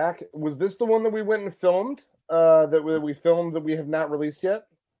fantastic track. Was this the one that we went and filmed? That we filmed that we have not released yet?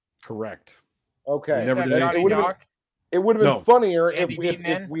 Correct. Okay. Never did. It would have been funnier Andy if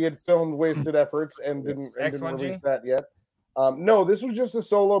Beatman? we had filmed Wasted Efforts and didn't X1G? release that yet. No, this was just a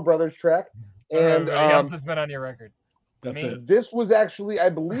solo brothers track. And Everybody else has been on your record. That's it. This was actually, I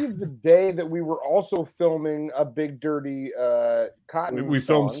believe, the day that we were also filming a Big Dirty Cotton. We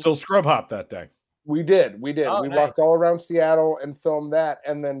filmed song. Still Scrub Hop that day. We did. Oh, we nice. walked all around Seattle and filmed that.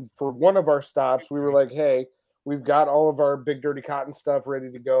 And then for one of our stops, we were like, hey, we've got all of our Big Dirty Cotton stuff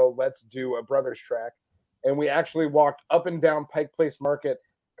ready to go. Let's do a brothers track. And we actually walked up and down Pike Place Market,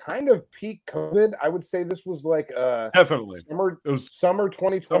 kind of peak COVID. I would say this was like Definitely. It was was summer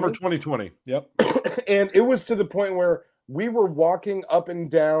 2020. Summer 2020. Yep. And it was to the point where we were walking up and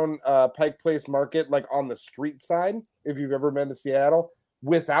down Pike Place Market, like on the street side, if you've ever been to Seattle,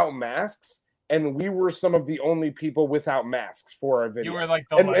 without masks. and we were some of the only people without masks for our video. You were like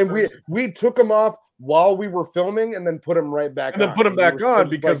the and we took them off while we were filming, and then put them right back on. And then put them back on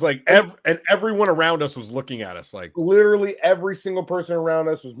because everyone around us was looking at us like literally every single person around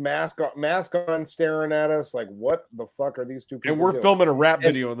us was mask on, staring at us like, what the fuck are these two people? And we're doing? filming a rap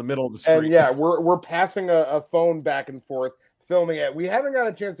video in the middle of the street. And yeah, we're passing a phone back and forth, filming it. We haven't got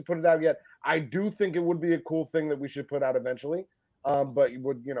a chance to put it out yet. I do think it would be a cool thing that we should put out eventually. But you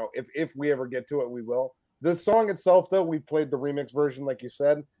would, if we ever get to it, we will. The song itself, though, we played the remix version, like you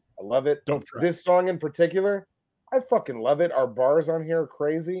said. I love it. Don't try. This song in particular, I fucking love it. Our bars on here are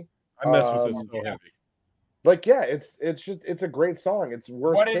crazy. I mess with it so heavy. Like, yeah, it's a great song. It's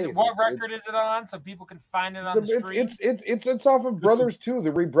worth. What record is it on, so people can find it on the stream? It's off of Brothers 2, the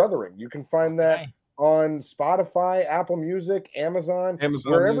Rebrothering. You can find that on Spotify, Apple Music, Amazon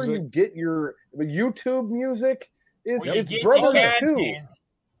wherever Music. you get your YouTube music. It's Brothers 2,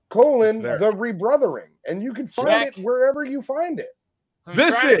 the Rebrothering, and you can find it wherever you find it. So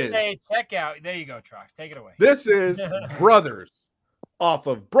this is check out. There you go, Trox. Take it away. This is Brothers off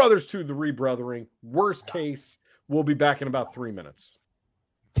of Brothers 2, the Rebrothering. Worst case, we'll be back in about 3 minutes.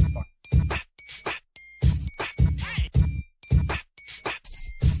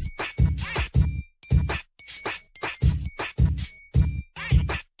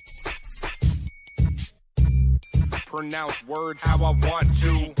 Pronounce words how I want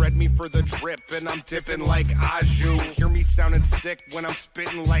to. Read me for the drip and I'm dipping like Aju. Hear me sounding sick when I'm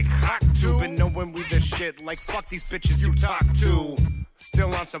spitting like hot tube. And knowing we the shit like fuck these bitches you talk to.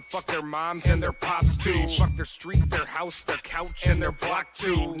 Still on some fuck their moms and their pops too. Fuck their street, their house, their couch, and their block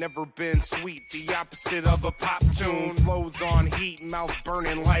too. Never been sweet, the opposite of a pop tune. Flows on heat, mouth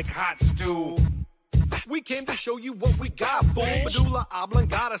burning like hot stew. We came to show you what we got, fool. Medulla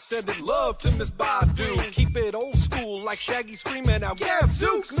oblongata said that love to Miss Badu. Keep it old school like Shaggy screaming out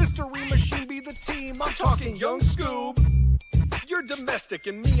Gadzooks. Mystery Machine be the team, I'm talking Young Scoob. You're domestic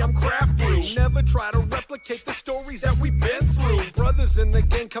and me, I'm craft brew. Never try to replicate the stories that we've been through. Brothers in the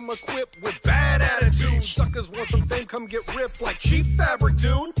gang come equipped with bad attitudes. Suckers want some fame, come get ripped like cheap fabric,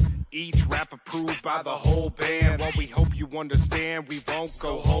 dude. Each rap approved by the whole band. While we hope you understand, we won't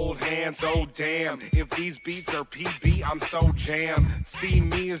go hold hands. Oh damn, if these beats are PB, I'm so jammed. See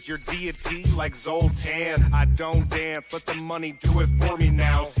me as your deity like Zoltan. I don't dance, let the money do it for me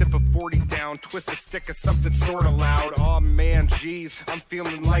now. Sip a 40 down, twist a stick of something sorta loud. Oh man, geez, I'm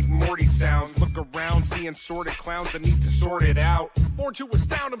feeling like Morty sounds. Look around, seeing sorted clowns that need to sort it out. Born to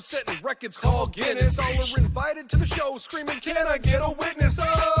astound, I'm setting records called Guinness. All are invited to the show, screaming, can I get a witness?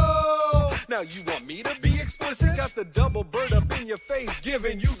 Oh! Now you want me to be explicit? Got the double bird up in your face,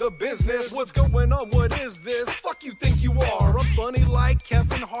 giving you the business. What's going on? What is this? Fuck you think you are? I'm funny like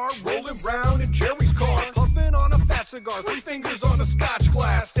Kevin Hart, rolling round in Jerry's car, puffing on a fat cigar, 3 fingers on a scotch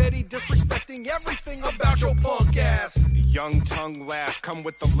glass, steady disrespecting everything about your punk ass. Young tongue lash, come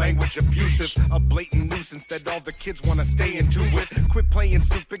with the language abusive, a blatant nuisance that all the kids want to stay into it. Quit playing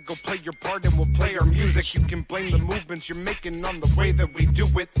stupid, go play your part and we'll play our music. You can blame the movements you're making on the way that we do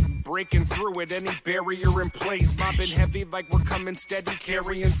it. Breaking through it, any barrier in place. Mobbing heavy like we're coming steady,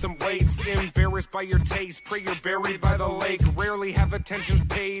 carrying some weights. Embarrassed by your taste, pray you're buried by the lake. Rarely have attentions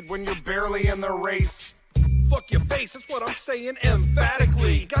paid when you're barely in the race. Fuck your face, that's what I'm saying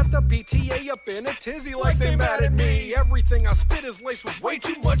emphatically. Got the PTA up in a tizzy like they mad at me. Everything I spit is laced with way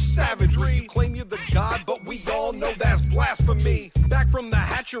too much savagery. You claim you're the god, but we all know that's blasphemy. Back from the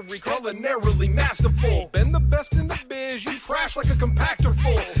hatchery, culinarily masterful. Been the best in the biz, you trash like a compactor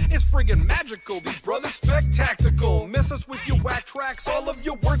full. It's friggin' magical, these brothers spectacular. Miss us with your whack tracks, all of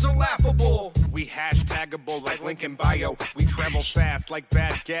your words are laughable. We hashtagable like Lincoln Bio. We travel fast like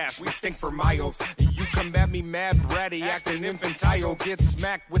bad gas, we stink for miles. You come at me mad bratty, acting infantile. Get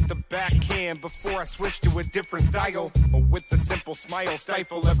smacked with the backhand before I switch to a different style. Or with the simple smile,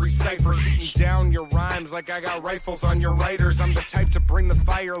 stifle every cipher. Shooting down your rhymes like I got rifles on your writers. I'm the type to bring the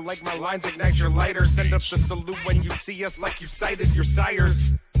fire like my lines ignite your lighter. Send up the salute when you see us like you cited your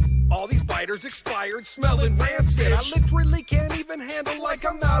sires. All these biters expired, smelling rancid. I literally can't even handle like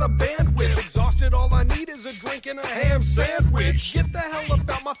I'm out of bandwidth. Exhausted, all I need is a drink and a ham sandwich. Get the hell up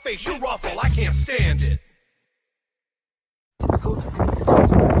out my face, you're awful, I can't stand it. Костя,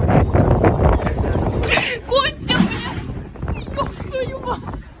 блядь! Ёб твою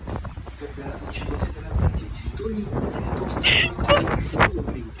мать!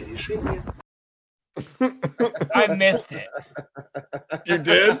 I missed it. You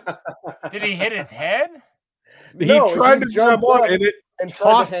did? Did he hit his head? He tried to jump on and it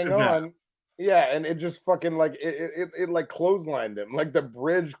tried to hang on. Yeah, and it just fucking like it like clotheslined him, like the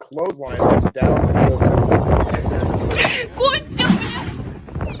bridge clotheslined him down to the... Костя,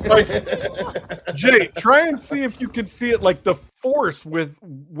 блядь! Like, Jay, try and see if you can see it, like the force with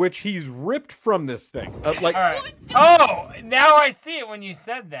which he's ripped from this thing. Like, all right. Oh, now I see it when you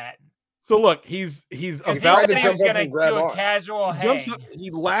said that. So look, he's about to jump up and grab on. Casual he jumps up, he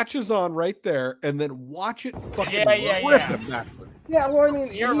latches on right there, and then watch it fucking rip him backward. Yeah, well, I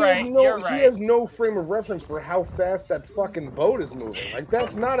mean, You're he right. has no frame of reference for how fast that fucking boat is moving. Like,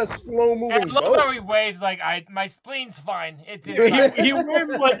 that's not a slow-moving I love boat. how he waves like, my spleen's fine. It's he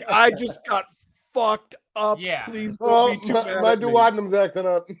waves like, I just got fucked up. Yeah. Please don't be too mad my at me. duodenum's acting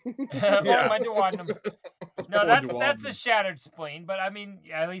up. Oh, my duodenum. No, that's a shattered spleen, but I mean,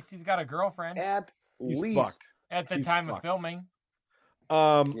 at least he's got a girlfriend. He's fucked. At the time of filming.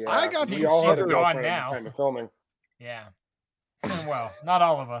 I got we some all had a other girlfriend at the now. time of filming. Yeah. Well, not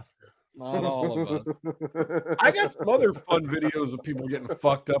all of us. Not all of us. I got some other fun videos of people getting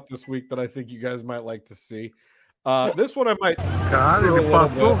fucked up this week that I think you guys might like to see. This one I might. Cara, ele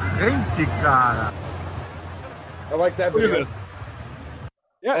passou rente, cara. I like that Look at video. this.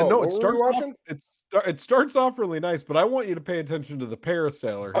 Yeah, Oh, no, what it were starts we off, watching? it starts off really nice, but I want you to pay attention to the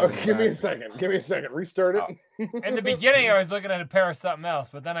parasailer. Oh, give me a second. Restart it. In the beginning, I was looking at a pair of something else,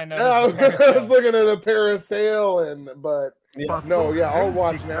 but then I noticed. I the was looking at a parasail, but I'll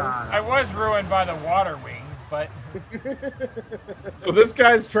watch now. I was ruined by the water wings, but So this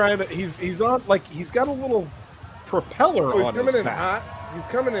guy's trying to. He's on, like, he's got a little propeller Oh, on he's coming his in back. hot. He's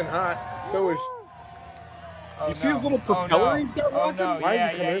coming in hot. So is. You see his little propeller he's got Oh rocking? no! Why is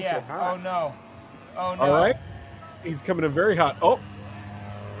Yeah, he coming in so yeah. hot? Oh no! Oh no! All right, he's coming in very hot. Oh,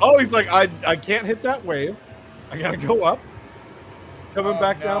 he's like, I can't hit that wave. I gotta go up. Coming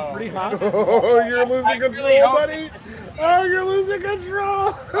back down pretty hot. Oh, you're losing control, really hope buddy. Oh, you're losing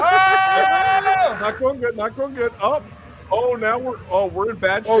control. Oh! Not going good. Not going good. Oh, now we're in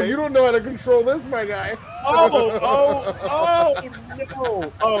bad shape. Oh, you don't know how to control this, my guy. Oh no!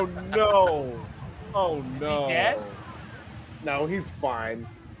 Oh no! Oh no! Is he dead? No, he's fine.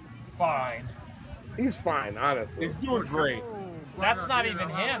 Fine. He's fine, honestly. He's doing great. That's not even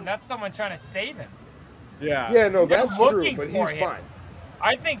him. That's someone trying to save him. Yeah. Yeah, no, They're that's true, looking but for he's him. fine.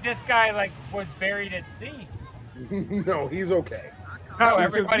 I think this guy was buried at sea. No, he's okay. No, He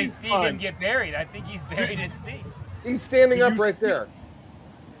says everybody's he's seen fine. him get buried. I think he's buried at sea. He's standing Do up you right see- there.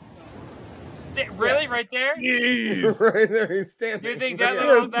 Really, right there? Right there, he's standing. You think that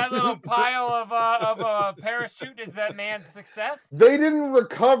Yeah. little pile of a parachute is that man's success? They didn't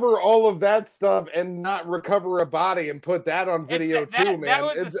recover all of that stuff and not recover a body and put that on video It's that, too, man. That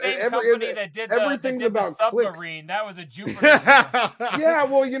was the same company that did everything's the about submarine. clicks. That was a Jupiter. Yeah,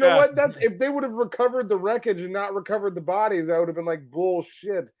 well, you know what? That's if they would have recovered the wreckage and not recovered the bodies, that would have been like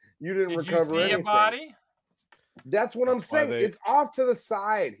bullshit. You didn't Did recover you see anything. a body? That's what I'm That's why saying. they- It's off to the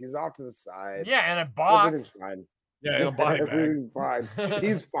side. He's off to the side. Yeah, in a box. Everything's fine. Yeah, in a body bag. Everything's fine.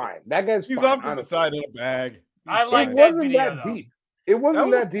 He's fine. That guy's He's fine, off to the honestly. side in a bag. I like It that wasn't video, that though. deep. It wasn't That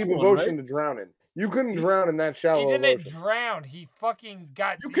was that a deep cool of one, ocean right? to drown in. You couldn't drown in that shallow He of didn't ocean. drown. He fucking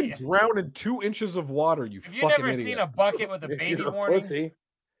got. You can drown in 2 inches of water. You Have you fucking never idiot. seen a bucket with a If baby you're a warning? pussy.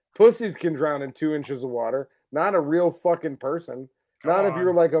 Pussies can drown in 2 inches of water. Not a real fucking person. Not if on.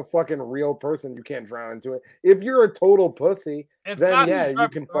 you're like a fucking real person, you can't drown into it. If you're a total pussy, It's then not yeah, you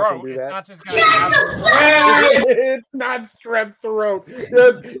strep can throat. fucking do It's that. not just gonna It's not strep throat.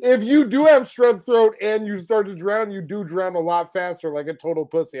 If you do have strep throat and you start to drown, you do drown a lot faster like a total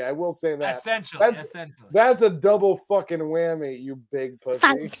pussy. I will say that. Essentially. That's a double fucking whammy, you big pussy.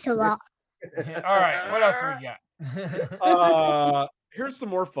 Thanks a lot. All right, what else we got? Here's some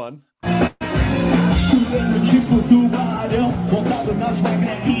more fun.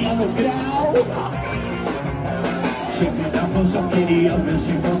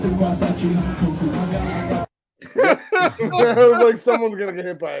 I was like, someone's gonna get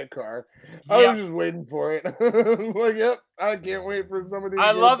hit by a car. I Yep. was just waiting for it. I was like, yep, I can't wait for somebody. To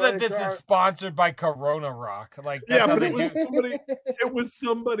I get love hit by that a this car. is sponsored by Corona Rock. Like, that's Yeah, how but they it was do- somebody. It was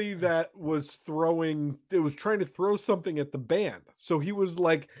somebody that was throwing. It was trying to throw something at the band. So he was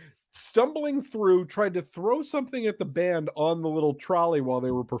like stumbling through, tried to throw something at the band on the little trolley while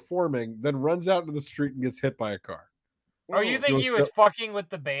they were performing. Then runs out into the street and gets hit by a car. Oh, you It think was he was the- fucking with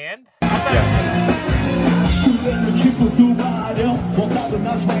the band?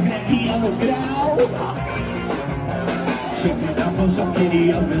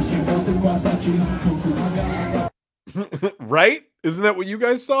 Right? Isn't that what you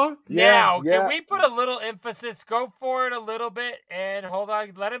guys saw? Now, can we put a little emphasis, go for it a little bit, and hold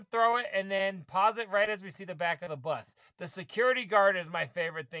on, let him throw it, and then pause it right as we see the back of the bus. The security guard is my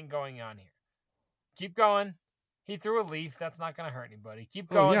favorite thing going on here. Keep going. He threw a leaf. That's not going to hurt anybody. Keep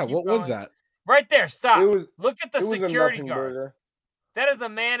going. Oh yeah, keep what was going. that? Right there. Stop. It was- Look at the it was a security nothing guard. burger. That is a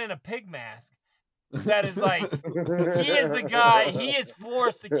man in a pig mask. That is like, he is the guy. He is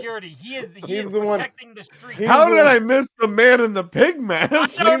floor security. He is protecting the street. How did I miss the man in the pig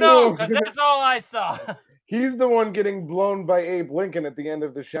mask? I don't know, because that's all I saw. He's the one getting blown by Abe Lincoln at the end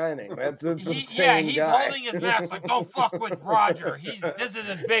of The Shining. It's the same he's guy. holding his mask like, don't fuck with Roger. This is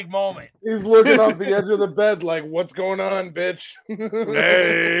his big moment. He's looking off the edge of the bed like, what's going on, bitch?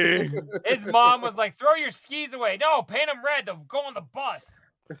 Hey. His mom was like, throw your skis away. No, paint them red. They'll go on the bus.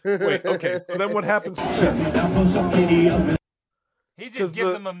 Wait, okay. So then what happens? He just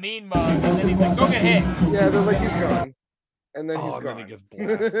gives him a mean mug, and then he's like, go get hit. Yeah, they're like, he's gone. And then he's gone. Then he gets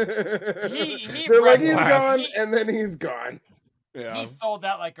blasted. They're like, he's gone, and then he's gone. Yeah. He sold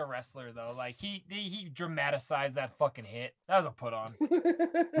out like a wrestler, though. Like, he dramatized that fucking hit. That was a put on.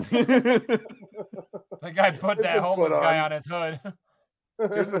 The guy put that homeless guy on his hood.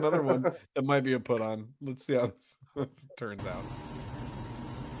 Here's another one that might be a put on. Let's see how this turns out.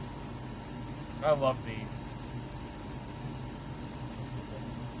 I love these.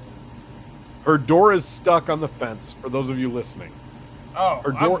 Her door is stuck on the fence, for those of you listening. Oh,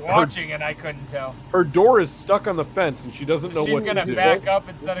 I'm watching and I couldn't tell. Her door is stuck on the fence and she doesn't know what to do. She's going to back up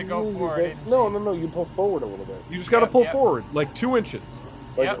instead of go forward. No, you pull forward a little bit. You just got to pull forward, like 2 inches.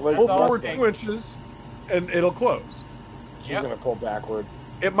 Pull forward 2 inches and it'll close. She's going to pull backward.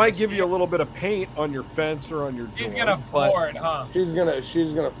 It might give you a little bit of paint on your fence or on your door. She's going to floor it, huh? She's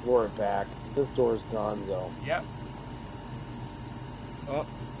gonna floor it back. This door's gonzo. Yep. Oh,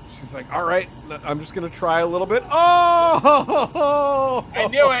 she's like, all right, I'm just going to try a little bit. Oh! I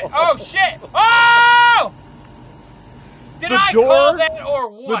knew it. Oh, shit. Oh! Did I call that or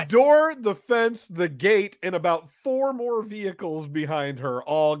what? The door, the fence, the gate, and about 4 more vehicles behind her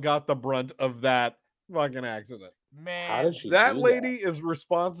all got the brunt of that fucking accident. Man, how did she that lady is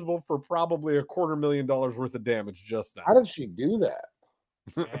responsible for probably $250,000 worth of damage just now. How did she do that?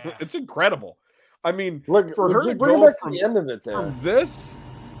 Yeah. It's incredible. I mean, look, for her to bring go back from to the end of it there. From this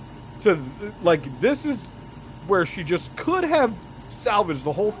to like, this is where she just could have salvaged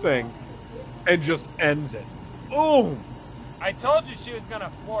the whole thing and just ends it. Boom. I told you she was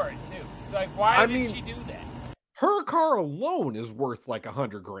gonna floor it too. It's like, why did she do that? Her car alone is worth like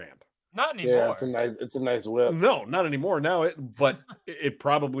 $100,000. Not anymore. Yeah, it's a nice whip. No, not anymore. Now but it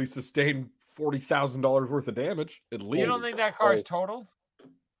probably sustained $40,000 worth of damage at least. You don't think that car is total?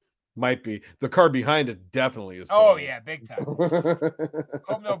 Might be. The car behind it definitely is total. Oh yeah, big time.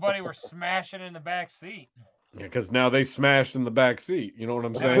 Hope nobody were smashing in the back seat. Yeah, because now they smashed in the back seat. You know what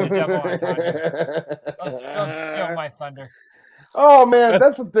I'm saying? Don't steal my thunder. Oh man,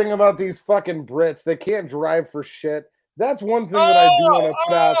 that's the thing about these fucking Brits. They can't drive for shit. That's one thing that I do want to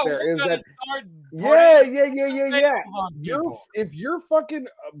put out there is that yeah. If you're fucking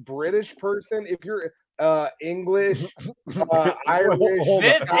a British person, if you're English, Irish,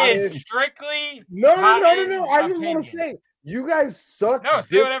 this Scottish, is strictly no. I just want to say you guys suck. No,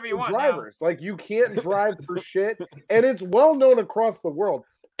 say whatever you want. Drivers, like you can't drive for shit, and it's well known across the world.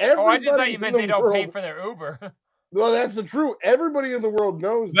 I just thought you meant they don't pay for their Uber. Well, that's the truth. Everybody in the world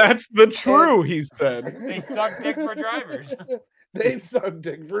knows that's the true, he said. They suck dick for drivers. They suck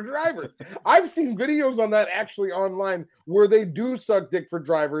dick for drivers. I've seen videos on that actually online where they do suck dick for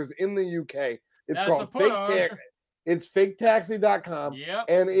drivers in the UK. It's called Fake Taxi. It's faketaxi.com. Yep.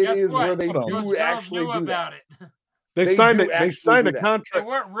 And it is where they do actually do about that. It. They signed a contract. They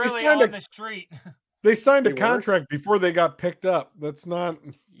weren't really on the street. They signed a contract before they got picked up. That's not.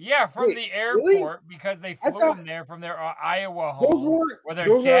 Yeah, from the airport because they flew them there from their Iowa home where their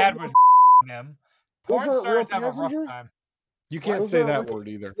dad was them. Porn stars have a rough time. You can't say that word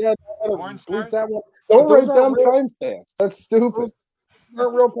either. Yeah, porn stars. That one. Don't write down timestamps. That's stupid.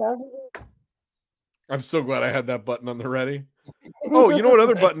 Not real passengers. I'm so glad I had that button on the ready. Oh, you know what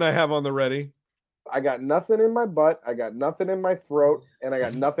other button I have on the ready? I got nothing in my butt. I got nothing in my throat, and I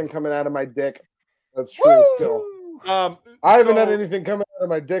got nothing coming out of my dick. That's true. Still, I haven't had anything coming out of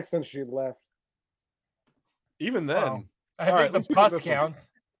my dick since she left. Even then, I think the pus counts.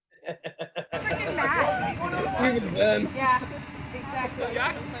 Even then, yeah, exactly.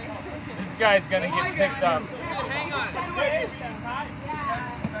 This guy's gonna get picked up. Hang on. Hey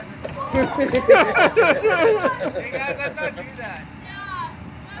guys, let's not do that.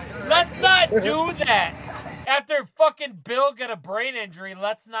 Let's not do that. After fucking Bill got a brain injury,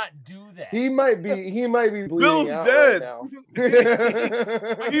 let's not do that. He might be bleeding Bill's out dead. Right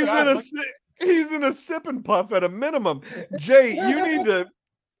now. He's in a sip and puff at a minimum. Jay, you need to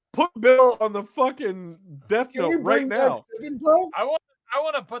put Bill on the fucking death note right now. I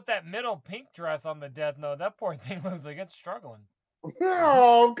want to put that middle pink dress on the death note. That poor thing looks like it's struggling.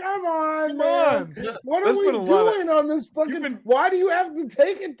 Oh, come on, man. What are we doing on this fucking... Why do you have to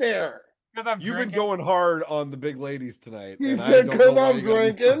take it there? You've been going hard on the big ladies tonight. He said because I'm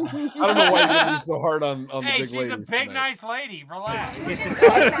drinking. I don't know why you're going to be so hard on the big ladies. Hey, she's a big, nice lady. Relax.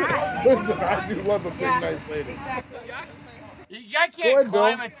 I do love a big, nice lady. Exactly. I can't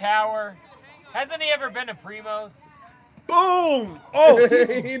climb a tower. Hasn't he ever been to Primo's? Boom! Oh,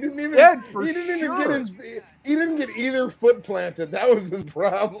 he didn't even get either foot planted. That was his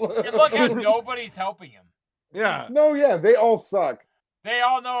problem. And look how nobody's helping him. Yeah. No, yeah, they all suck. They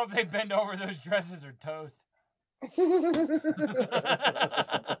all know if they bend over, those dresses are toast.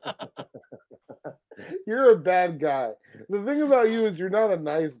 You're a bad guy. The thing about you is you're not a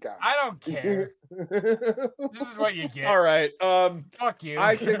nice guy. I don't care. This is what you get. All right. Fuck you.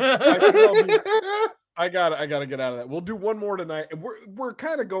 I gotta get out of that. We'll do one more tonight. We're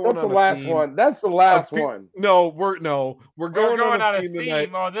kind of going. That's the last one. That's the last one. No, we're going on a theme tonight.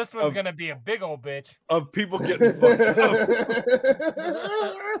 Oh, this one's gonna be a big old bitch of people getting fucked up.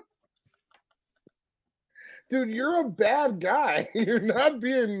 Dude, you're a bad guy. You're not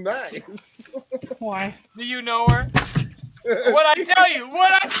being nice. Why? Do you know her? What'd I tell you?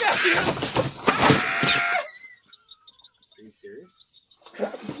 Are you serious?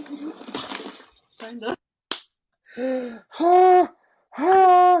 Kinda. All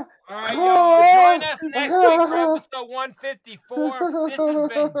right, y'all. Join us next week for episode 154. This has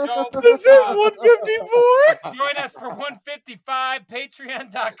been dope. This is 154. Join us for 155.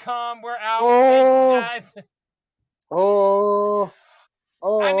 Patreon.com. We're out. Thank you guys. I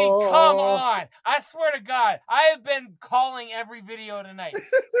mean, come on. I swear to God, I have been calling every video tonight.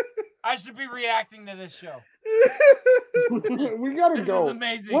 I should be reacting to this show. We gotta go. This is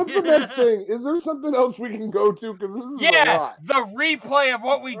amazing. What's the next thing? Is there something else we can go to? Because this is a lot. The replay of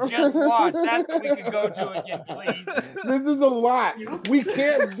what we just watched. That's what we can go to again, please. This is a lot. We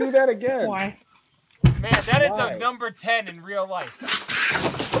can't do that again. Why? Man, that is a number 10 in real life.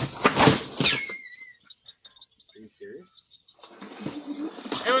 Are you serious?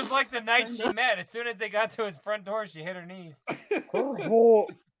 It was like the night she met. As soon as they got to his front door, she hit her knees. Her whole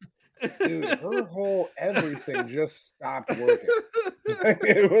everything just stopped working.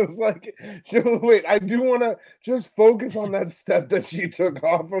 It was like, wait, I do want to just focus on that step that she took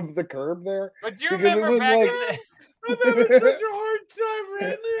off of the curb there. But do you remember back in the... I'm having such a hard time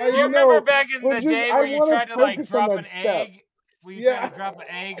right now. Do you remember back in the day where you tried to like drop an egg? Where you tried to drop an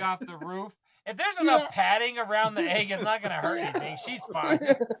egg off the roof? If there's enough padding around the egg, it's not gonna hurt anything. She's fine.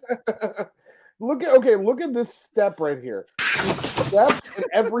 Look at this step right here. She steps and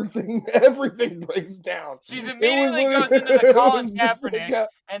everything breaks down. She immediately goes into the Colin Kaepernick,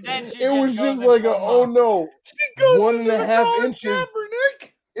 and then she was just like oh no, 1.5 inches.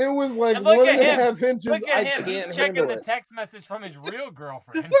 It was like 1.5 inches. Look at I him. can't He's checking handle the it. text message from his real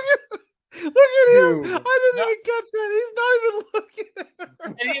girlfriend. Look at him. Dude. I didn't even catch that. He's not even looking at her.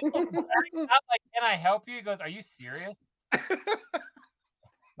 And he's not like, can I help you? He goes, are you serious?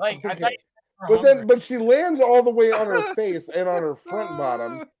 Like, I thought but she lands all the way on her face and on her front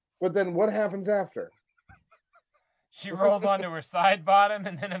bottom. But then what happens after? She rolls onto her side bottom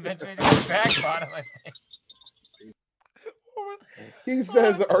and then eventually to her back bottom, I think. He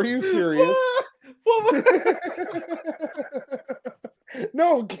says, are you serious?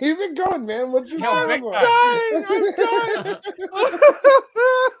 No, keep it going, man. What's your I'm dying.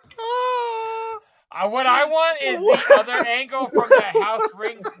 What I want is the other angle from the house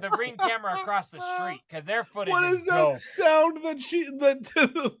the ring camera across the street, because their footage What is that dope. sound that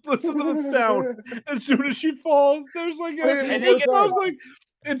listen to the sound as soon as she falls? There's like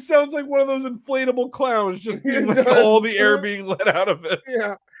it sounds like one of those inflatable clowns just being like all the air being let out of it.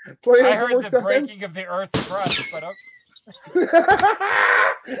 Yeah. I heard the breaking of the earth's crust, but it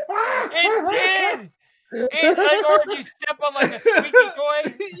did. It's like, or if you step on like a squeaky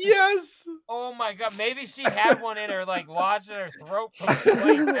toy. Yes. Oh my God. Maybe she had one in her, like lodged in her throat from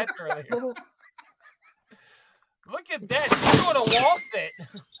playing Pets earlier. Look at that. She's doing a wall sit.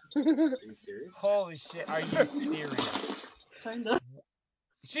 Are you serious? Holy shit. Are you serious? Kinda.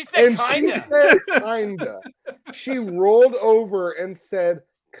 She said kinda. kinda. She said kinda. She rolled over and said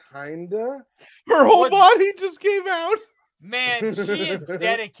kinda. Her whole body just came out. Man, she is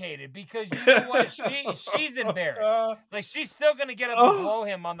dedicated because you know what? She's embarrassed. Like she's still gonna get up and blow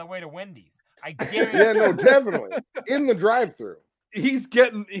him on the way to Wendy's. I guarantee. Yeah, no, definitely in the drive-thru. He's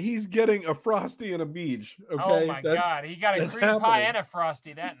getting a Frosty and a Beach. Okay. Oh my God, he got a cream pie and a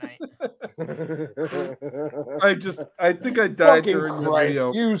Frosty that night. I think I died Fucking during the Christ,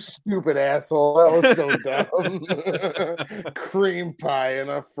 video. you stupid asshole. That was so dumb. Cream pie and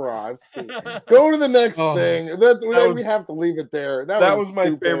a Frosty. Go to the next thing. We have to leave it there. That was my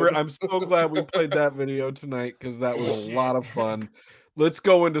stupid. favorite. I'm so glad we played that video tonight because that was a lot of fun. Let's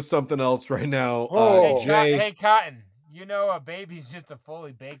go into something else right now. Jay. Hey, Cotton. You know a baby's just a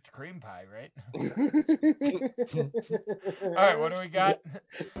fully baked cream pie, right? All right, what do we got?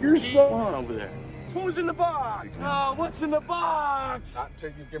 You're so on over there. Who's in the box? Oh, what's in the box?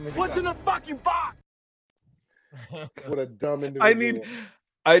 What's in the fucking box? What a dumb individual.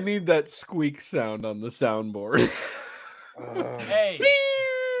 I need that squeak sound on the soundboard. Hey,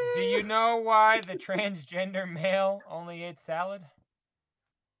 do you know why the transgender male only ate salad?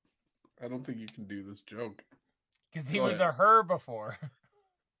 I don't think you can do this joke. Because he was a her before.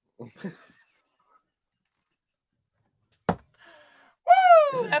 Woo!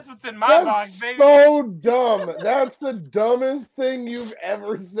 That's what's in my box, baby. So dumb. That's the dumbest thing you've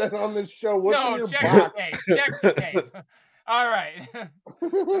ever said on this show. What's in your check box? the tape. Check the tape. All right.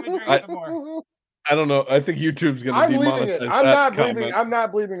 Let me drink some more. I don't know. I think YouTube's going to demonetize it. that I'm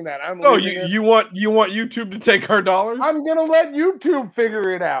not believing that. You want YouTube to take our dollars? I'm gonna let YouTube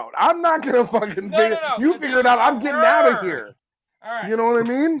figure it out. I'm not gonna fucking figure. You figure it out. I'm getting out of here. All right. You know what I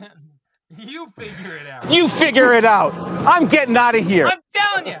mean? You figure it out. You figure it out. I'm getting out of here. I'm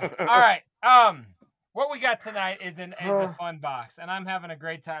telling you. All right. What we got tonight is a fun box, and I'm having a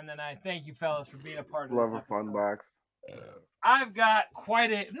great time tonight. Thank you, fellas, for being a part of this. Love a fun box. I've got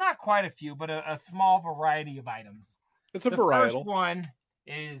not quite a few, but a small variety of items. It's a the varietal. First one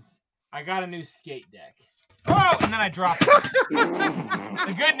is I got a new skate deck. Oh, and then I dropped it.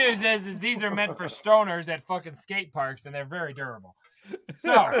 The good news is these are meant for stoners at fucking skate parks, and they're very durable.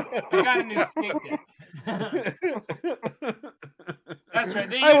 So I got a new skate deck. That's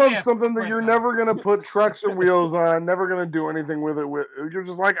right. I love something that you're never gonna put trucks or wheels on, never gonna do anything with it. You're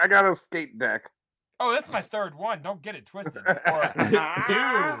just like, I got a skate deck. Oh, that's my third one. Don't get it twisted. Or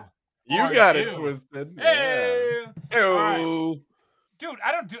two. You got it twisted. Hey. Yeah. Right. Dude,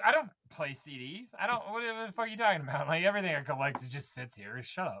 I don't play CDs. What the fuck are you talking about? Like everything I collect just sits here.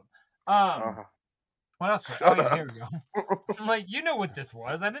 Shut up. What else? Here we go. I'm like, you know what this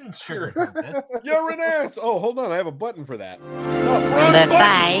was. I didn't sugarcoat this. You're an ass. Oh, hold on. I have a button for that. Number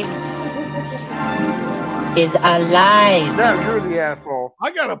 5 is alive. Yeah, you're the asshole. I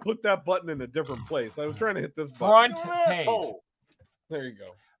gotta put that button in a different place. I was trying to hit this button. Front page. There you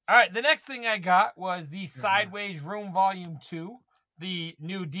go. All right. The next thing I got was the Sideways Room Volume 2, the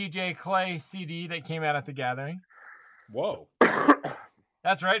new DJ Clay CD that came out at the Gathering. Whoa.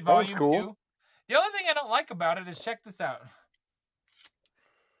 That's right, Volume 2. The only thing I don't like about it is, check this out.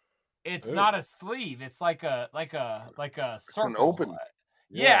 It's not a sleeve. It's like a circle. An open.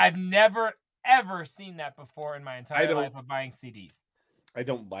 Yeah, I've never ever seen that before in my entire life of buying CDs. I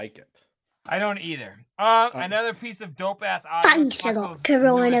don't like it. I don't either. Another piece of dope ass. Thanks a lot,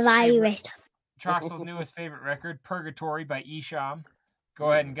 coronavirus. Troxel's newest favorite record, "Purgatory" by Esham.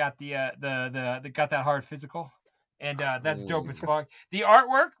 Go ahead and got got that hard physical. And that's dope as fuck. The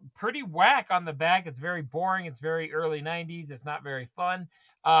artwork, pretty whack on the back. It's very boring. It's very early 90s. It's not very fun.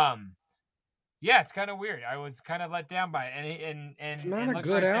 Yeah, it's kind of weird. I was kind of let down by it. And it's not a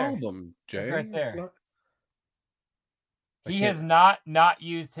good album, Jay. Right there. He has not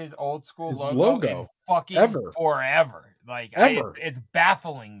used his old school logo in fucking forever. Like ever. It's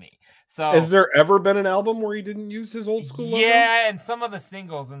baffling me. So has there ever been an album where he didn't use his old school logo? Yeah, and some of the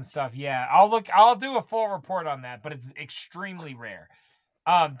singles and stuff. Yeah, I'll do a full report on that, but it's extremely rare.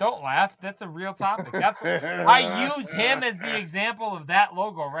 Don't laugh. That's a real topic. That's what I use him as the example of that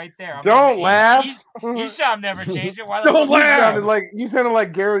logo right there. Don't laugh. Esham never changed it. Why don't laugh? You sounded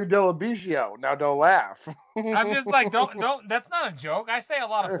like Gary Delabicio. Now don't laugh. I'm just like, don't. That's not a joke. I say a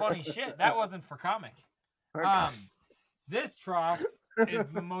lot of funny shit. That wasn't for comic. Okay. This Trox is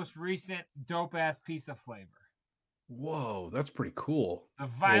the most recent dope ass piece of flavor. Whoa, that's pretty cool. The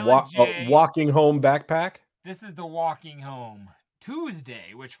Violent J. Walking Home backpack. This is the Walking Home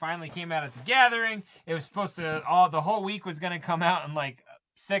Tuesday, which finally came out at the Gathering. It was supposed to the whole week was going to come out in like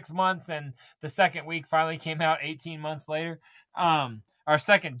 6 months, and the second week finally came out 18 months later. Our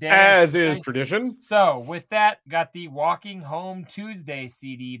second day, as is tradition. So with that, got the Walking Home Tuesday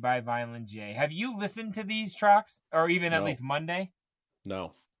CD by Violent J. Have you listened to these tracks, or even at least Monday?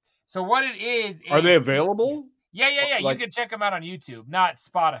 No. So what it is? Are they available? Yeah. You can check them out on YouTube, not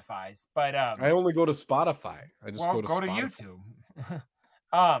Spotify's. But I only go to Spotify. I just go to YouTube.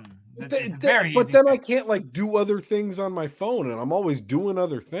 It's very but easy then fix. I can't like do other things on my phone, and I'm always doing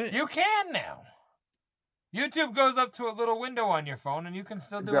other things. You can now. YouTube goes up to a little window on your phone, and you can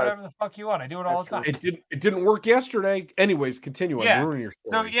still do whatever the fuck you want. I do it all the time. It didn't work yesterday. Anyways, continue. I'm ruining your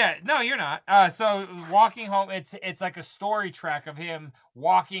story. So no, you're not. So walking home, it's like a story track of him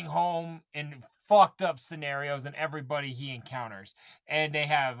walking home in fucked up scenarios and everybody he encounters. And they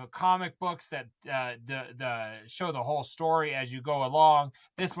have comic books that show the whole story as you go along.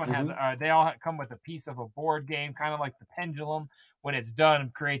 This one has they all come with a piece of a board game, kind of like the Pendulum. When it's done,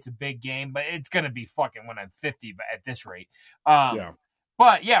 it creates a big game, but it's gonna be fucking when I'm 50. But at this rate,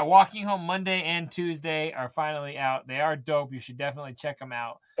 But yeah, Walking Home Monday and Tuesday are finally out. They are dope. You should definitely check them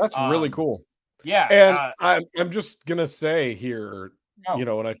out. That's really cool. Yeah, and I'm just gonna say here,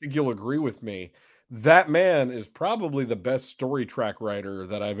 and I think you'll agree with me. That man is probably the best story track writer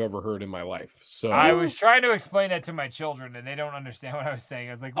that I've ever heard in my life. So I was trying to explain that to my children, and they don't understand what I was saying.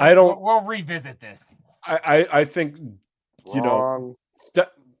 I was like, We'll revisit this. I think.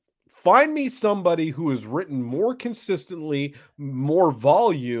 Find me somebody who has written more consistently, more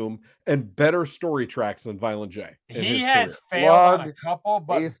volume, and better story tracks than Violent J. He has failed on a couple,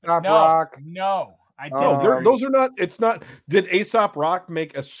 but Aesop no, Rock. No, I disagree. Those are not. It's not. Did Aesop Rock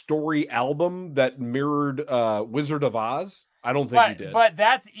make a story album that mirrored Wizard of Oz? I don't think he did. But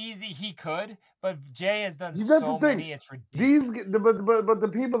that's easy. He could. But Jay has done so many. It's ridiculous. But the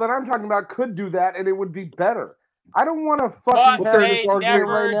people that I'm talking about could do that, and it would be better. I don't want to fucking have this argument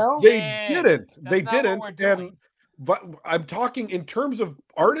right now. They didn't. And I'm talking in terms of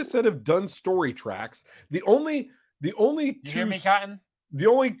artists that have done story tracks. The only you hear me, Cotton? The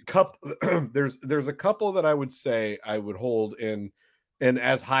only couple there's a couple that I would say I would hold in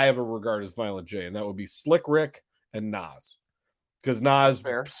as high of a regard as Violent J, and that would be Slick Rick and Nas, because Nas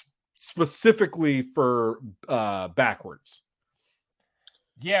specifically for backwards.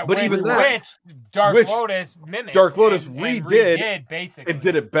 Yeah, but even that, Dark Lotus mimicked. Dark Lotus and redid basically. It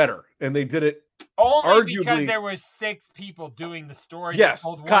did it better, and they did it only arguably, because there were 6 people doing the story. Yes,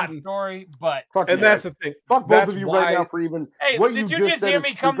 told one story, but that's the thing. Fuck both of you right now for even. Hey, what did you just hear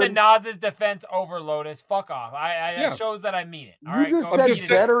me come to Nas's defense over Lotus? Fuck off! That shows that I mean it. All you right, just said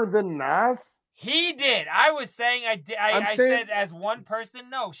better than Nas. He did. I was saying I did. I said as one person.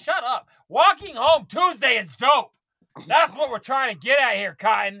 No, shut up. Walking Home Tuesday is dope. That's what we're trying to get at here,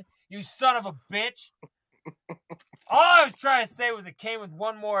 Cotton. You son of a bitch. All I was trying to say was it came with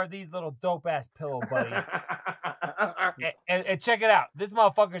one more of these little dope-ass pillow buddies. and check it out. This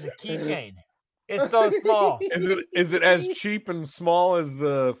motherfucker's a keychain. It's so small. Is it as cheap and small as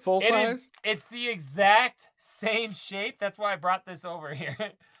the full size? It's the exact same shape. That's why I brought this over here.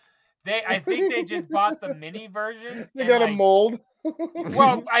 I think they just bought the mini version. They got a mold.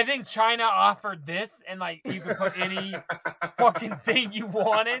 Well, I think China offered this, and you could put any fucking thing you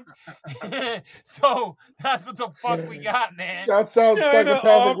wanted. So that's what the fuck we got, man. Shouts out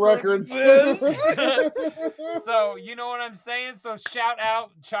Psychopathic Records. So you know what I'm saying? So shout out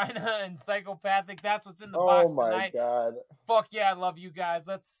China and Psychopathic. That's what's in the box tonight. Oh my god. Fuck yeah, I love you guys.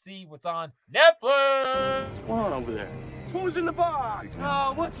 Let's see what's on Netflix. What's going on over there? Who's in the box?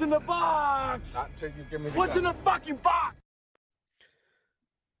 Oh, what's in the box? What's in the fucking box?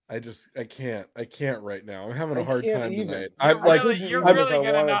 I can't right now. I'm having a hard time tonight. You're really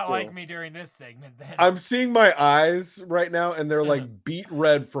gonna not like me during this segment then. I'm seeing my eyes right now, and they're like beet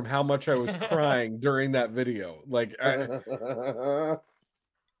red from how much I was crying during that video. Like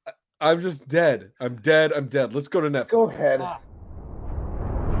I'm just dead. I'm dead. Let's go to Netflix. Go ahead.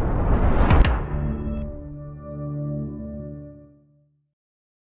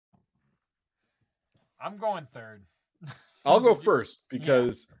 I'm going third. I'll go first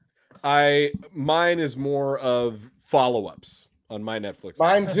because mine is more of follow-ups on my Netflix.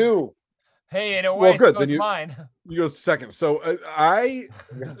 Mine too. Hey, in a way, good. So mine. You go second. So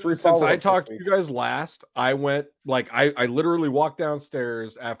since I talked to you guys last, I went I literally walked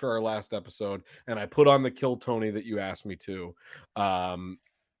downstairs after our last episode and I put on the Kill Tony that you asked me to.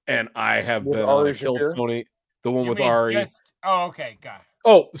 And I have been on a Kill Tony, the one with Ari. Okay, got it.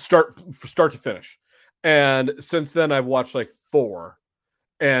 Oh, start to finish. And since then, I've watched 4,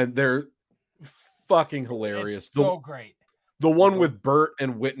 and they're fucking hilarious. It's so great. The one with Bert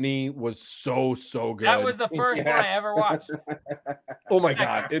and Whitney was so good. That was the first one I ever watched. Oh my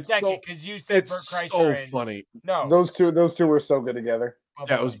god, it's so because you said Bert Kreischer. So funny. No, those two were so good together.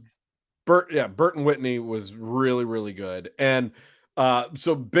 Yeah, it was Bert. Yeah, Bert and Whitney was really, really good. And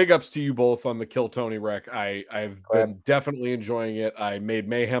so big ups to you both on the Kill Tony rec. I've been definitely enjoying it. I made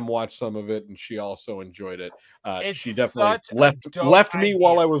Mayhem watch some of it, and she also enjoyed it. She definitely left me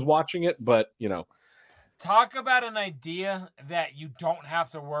while I was watching it, but Talk about an idea that you don't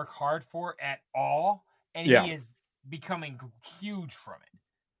have to work hard for at all, and Yeah. he is becoming huge from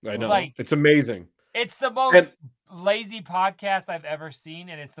it. I know. Like, It's amazing. it's the most lazy podcast I've ever seen,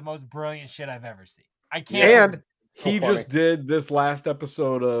 and it's the most brilliant shit I've ever seen. I can't. And he just did this last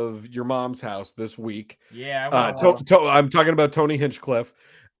episode of Your Mom's House this week. Yeah. I'm talking about Tony Hinchcliffe,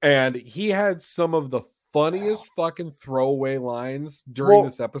 and he had some of the funniest fucking throwaway lines during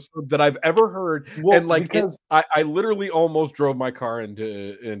this episode that I've ever heard. And like, because I literally almost drove my car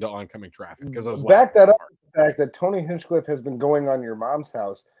into oncoming traffic because I was back that up with the fact that Tony Hinchcliffe has been going on Your Mom's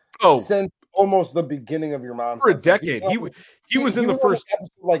House since almost the beginning of Your Mom's for a House. decade. He was in the first episode,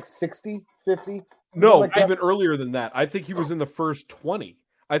 like 60, 50. No, like even earlier than that. I think he was in the first 20.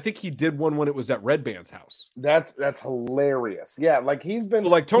 I think he did one when it was at Red Band's house. That's hilarious. Yeah, like he's been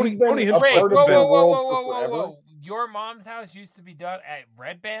like Tony Wait, Hinchcliffe. whoa. Your Mom's House used to be done at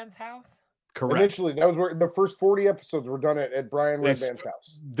Red Band's house? Correct. Initially, that was where the first 40 episodes were done at Brian Red Band's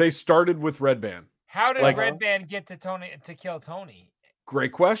house. They started with Red Band. How did Red Band get to kill Tony?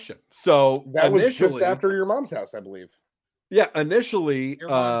 Great question. So that was just after Your Mom's House, I believe. Yeah, initially, Your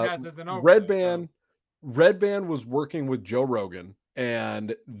Mom's House isn't over Red Band was working with Joe Rogan,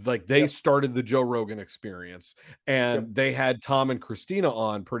 and like they started the Joe Rogan Experience, and they had Tom and Christina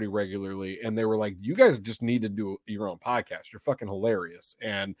on pretty regularly, and they were like, "You guys just need to do your own podcast. You're fucking hilarious,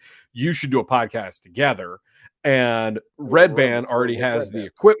 and you should do a podcast together." And Red Band already has the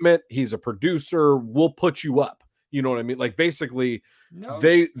equipment. He's a producer. We'll put you up. You know what I mean? Like basically,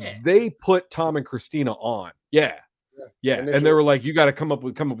 they put Tom and Christina on. Yeah. And they were like, you got to come up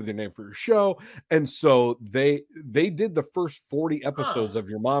with your name for your show. And so they did the first 40 episodes of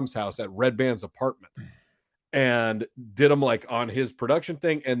Your Mom's House at Red Band's apartment and did them like on his production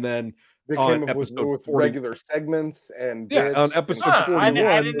thing. And then they came up with regular segments and on episode 41,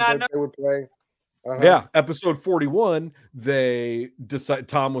 I did not know. They would play. Yeah, episode 41, they decided,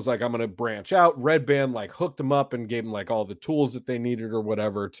 Tom was like, I'm going to branch out. Red Band like hooked them up and gave them like all the tools that they needed or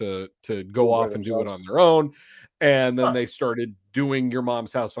whatever to go off and do it on their own. And then they started doing Your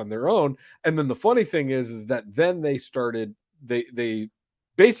Mom's House on their own. And then the funny thing is that then they started, they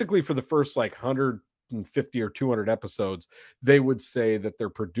basically for the first like 150 or 200 episodes, they would say that their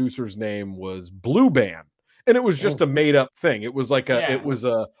producer's name was Blue Band. And it was just a made up thing. It was like it was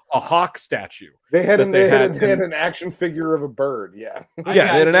a hawk statue. They had an action figure of a bird. Yeah. They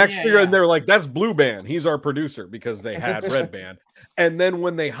had an action figure, and they were like, that's Blue Band. He's our producer, because they had Red Band. And then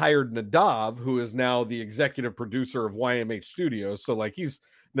when they hired Nadav, who is now the executive producer of YMH Studios, so like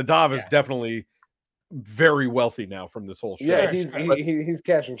Nadav is definitely very wealthy now from this whole show. Yeah, he's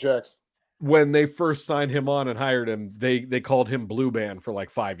cashing checks. When they first signed him on and hired him, they called him Blue Band for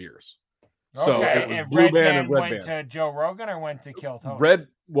like 5 years. So it was Blue Band and Red went to Joe Rogan or went to Kill Tony?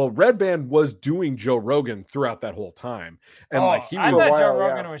 Red Band was doing Joe Rogan throughout that whole time, and I thought Joe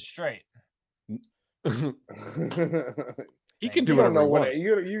Rogan was straight. He can do whatever he wants.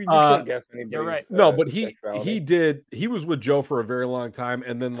 You can't guess anybody's. You're right. No, but he was with Joe for a very long time,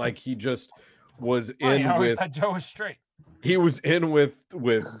 and then like he just was in I always with thought Joe was straight. He was in with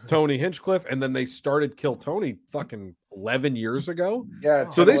Tony Hinchcliffe, and then they started Kill Tony fucking 11 years ago. Yeah,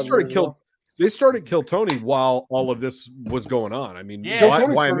 so they started Kill Tony while all of this was going on. I mean, Kill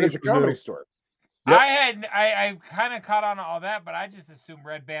Tony started a comedy store. Yep. I kind of caught on to all that, but I just assumed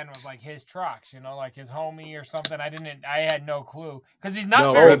Red Band was like his trucks, like his homie or something. I had no clue because he's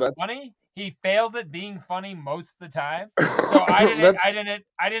not very funny. He fails at being funny most of the time. So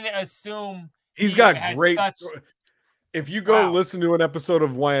I didn't assume he's got great. If you go listen to an episode of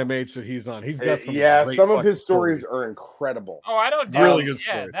YMH that he's on, he's got some. Yeah, some of his stories are incredible. Oh, I don't doubt. Really good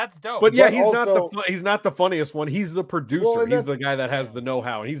Yeah, stories. that's dope. But yeah, he's not the funniest one. He's the producer. He's the guy that has the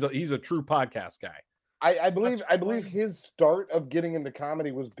know-how. He's a true podcast guy. I believe his start of getting into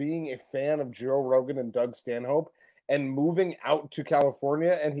comedy was being a fan of Joe Rogan and Doug Stanhope and moving out to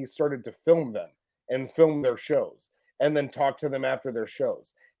California, and he started to film them and film their shows and then talk to them after their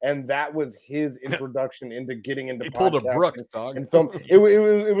shows. And that was his introduction into getting into podcasting. He pulled a Brooks, dog. And film. It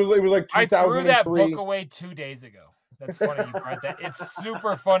was like 2003. I threw that book away 2 days ago. That's funny you brought that. It's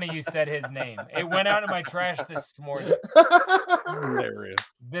super funny you said his name. It went out in my trash this morning. Hilarious.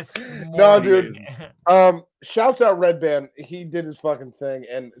 This morning. No, dude. Shouts out Red Band. He did his fucking thing,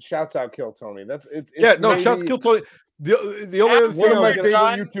 and shouts out Kill Tony. Shouts Kill Tony. The only other thing, one of my favorite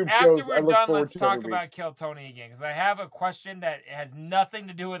YouTube shows. I look forward let's to talk about Kill Tony again, because I have a question that has nothing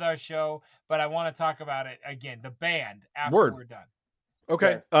to do with our show, but I want to talk about it again. The band after we're done.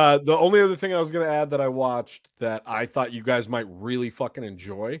 Okay. The only other thing I was going to add that I watched that I thought you guys might really fucking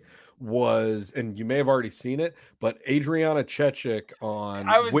enjoy was, and you may have already seen it, but Adriana Chechik on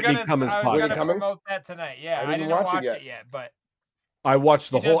Whitney Cummings podcast. I was going to promote that tonight. Yeah, I didn't watch it yet, but I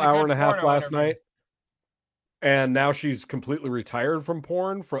watched the whole hour and a half last night, and now she's completely retired from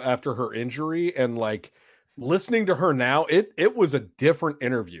porn after her injury. And like listening to her now, it was a different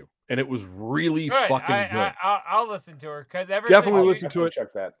interview. And it was really fucking good. I'll listen to her because definitely listen to it.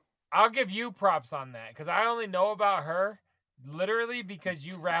 Check that. I'll give you props on that because I only know about her literally because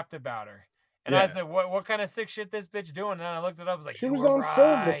you rapped about her. And I said, "What kind of sick shit this bitch doing?" And then I looked it up. I was like, she was on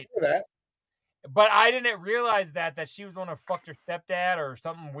Soul before that. But I didn't realize that she was the one who fucked her stepdad or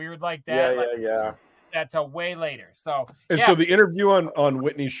something weird like that. Yeah. That's a way later. So so the interview on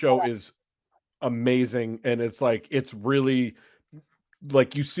Whitney's show is amazing, and it's like it's really.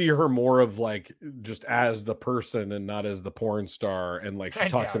 Like you see her more of like just as the person and not as the porn star, and like she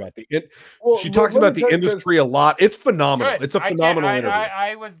talks about the industry a lot. It's phenomenal. Good. It's a phenomenal interview.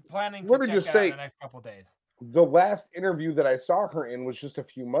 I was planning to check it out in the next couple of days. The last interview that I saw her in was just a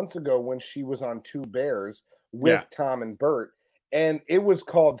few months ago when she was on Two Bears with Tom and Bert, and it was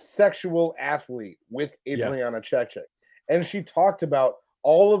called Sexual Athlete with Adriana Chechik, and she talked about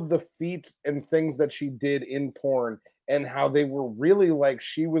all of the feats and things that she did in porn. And how they were really like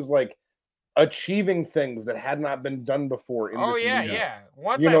she was like achieving things that had not been done before in this medium.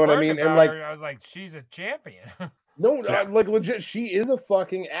 Once you know what I mean? And like her, I was like, she's a champion. No, like legit, she is a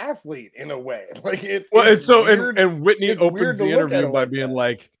fucking athlete in a way. Like it's weird. And Whitney opens the interview by being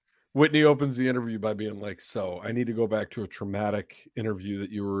like, so I need to go back to a traumatic interview that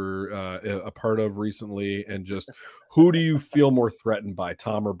you were a part of recently, and just who do you feel more threatened by,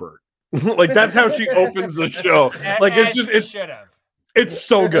 Tom or Bert? Like that's how she opens the show. Like it's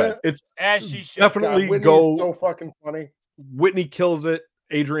so good. It's as she should. Definitely so fucking funny. Whitney kills it.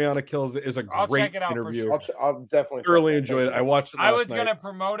 Adriana kills it. Is a great interview. I'll definitely thoroughly enjoyed it. I watched it. I was gonna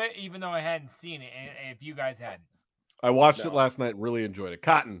promote it even though I hadn't seen it. And if you guys hadn't, I watched it last night. Really enjoyed it.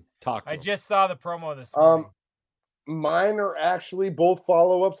 Cotton, talk. I just saw the promo this morning. Mine are actually both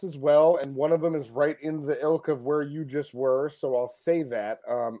follow-ups as well, and one of them is right in the ilk of where you just were, so I'll say that.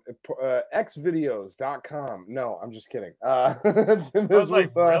 Xvideos.com. No, I'm just kidding. Really?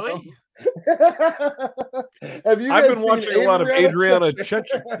 Have you I've been watching a lot of Adriana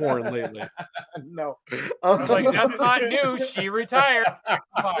Chechik porn lately. No. I was like, that's not new. She retired.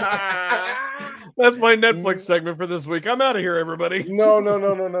 That's my Netflix segment for this week. I'm out of here, everybody. No.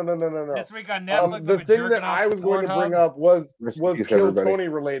 This week on Netflix, the thing that I was going to bring up was Kill Tony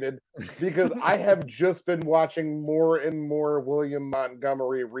related, because I have just been watching more and more William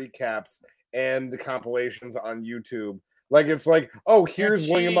Montgomery recaps and the compilations on YouTube. Like it's like, oh, here's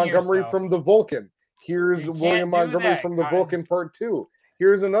William Montgomery from The Vulcan. Here's William Montgomery from The Vulcan Part 2.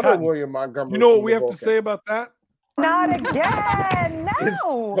 Here's another William Montgomery. You know what we have to say about that? Not again. No. It's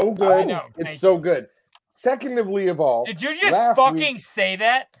so good. It's so good. Secondly of all, did you just fucking say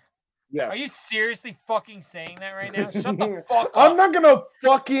that? Yes. Are you seriously fucking saying that right now? Shut the fuck up. I'm not gonna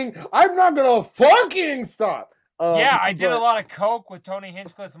fucking stop. I did a lot of coke with Tony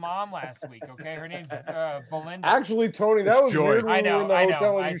Hinchcliffe's mom last week. Okay, her name's Belinda. Actually, Tony, that was weird when we were in the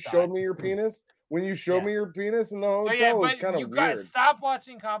hotel and you showed me your penis. When you showed me your penis in the hotel, it was kind of weird. You guys stop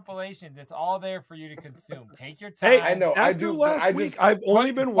watching compilations. It's all there for you to consume. Take your time. Hey, I know. Last week, I've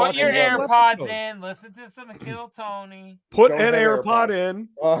only been watching. Put your AirPods in. Listen to some Kill Tony. Put an AirPod in.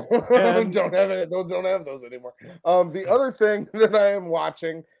 Don't have it. Don't have those anymore. The other thing that I am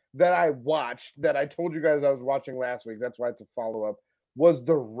watching that I watched that I told you guys I was watching last week. That's why it's a follow up. Was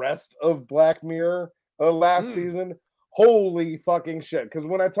the rest of Black Mirror last season? Holy fucking shit! Because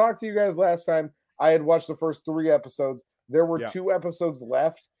when I talked to you guys last time, I had watched the first 3 episodes. There were 2 episodes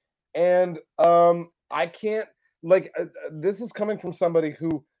left. And I can't, this is coming from somebody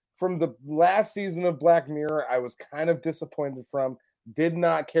who, from the last season of Black Mirror, I was kind of disappointed from, did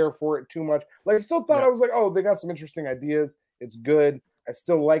not care for it too much. Like, I still thought I was like, oh, they got some interesting ideas. It's good. I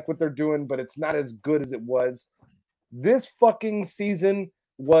still like what they're doing, but it's not as good as it was. This fucking season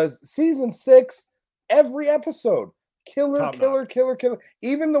was season 6, every episode. Killer.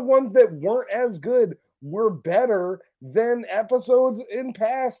 Even the ones that weren't as good were better than episodes in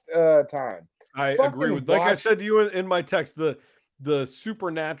past time. I agree with, like I said to you in my text, the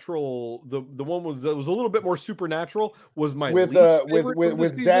supernatural, the one that was a little bit more supernatural was my least favorite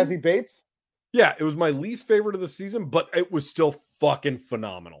with Zazie Bates. Yeah, it was my least favorite of the season, but it was still fucking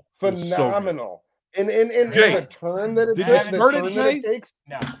phenomenal. Phenomenal. So and the turn that it takes.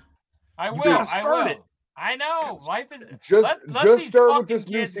 No, I will. I know. Life is just let these start with fucking this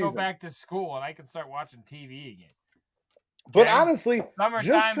new kids season. Go back to school, and I can start watching TV again. But honestly,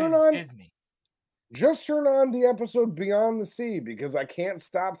 summertime is Disney. Just turn on the episode Beyond the Sea because I can't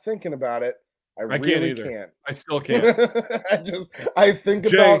stop thinking about it. I really can't. I still can't. I think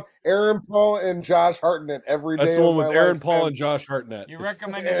about Aaron Paul and Josh Hartnett every day. That's the one with Aaron life, Paul and Josh Hartnett. You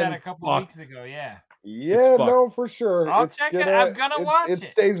recommended that a couple weeks ago, yeah. Yeah, no, for sure. I'll check it. I'm gonna watch it.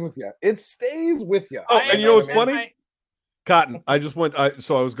 It stays with you. It stays with you. Oh, and you know what's funny? Cotton. I just went.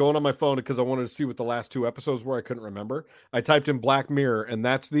 So I was going on my phone because I wanted to see what the last 2 episodes were. I couldn't remember. I typed in Black Mirror, and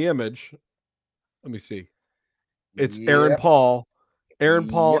that's the image. Let me see. It's Aaron Paul. Aaron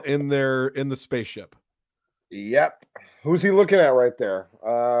Paul in the spaceship. Yep. Who's he looking at right there?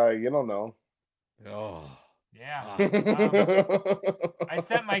 You don't know. Oh. Yeah. I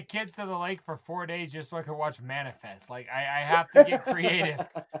sent my kids to the lake for 4 days just so I could watch Manifest. Like I have to get creative.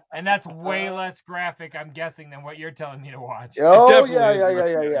 And that's way less graphic, I'm guessing, than what you're telling me to watch. Oh,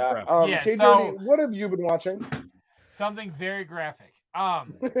 yeah. Jay so, Dirty, what have you been watching? Something very graphic.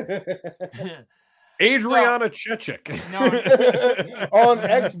 Adriana Chechik. On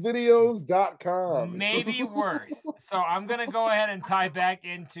xvideos.com. Maybe worse. So I'm going to go ahead and tie back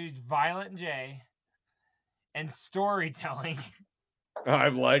into Violent J and storytelling.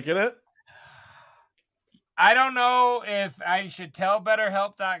 I'm liking it. I don't know if I should tell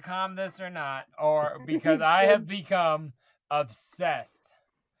BetterHelp.com this or not, or because I have become obsessed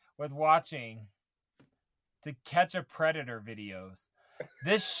with watching To Catch a Predator videos.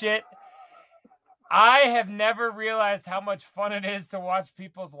 This shit... I have never realized how much fun it is to watch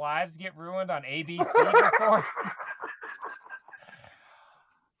people's lives get ruined on ABC before.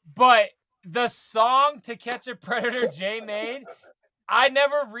 But the song To Catch a Predator Jay made, I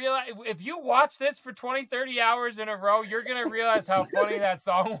never realized. If you watch this for 20, 30 hours in a row, you're going to realize how funny that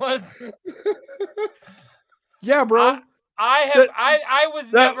song was. Yeah, bro. I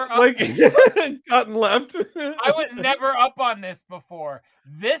was never up. Like gotten left. I was never up on this before.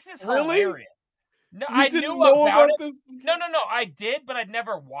 This is hilarious. No, You I didn't knew know about it. this? No, I did, but I'd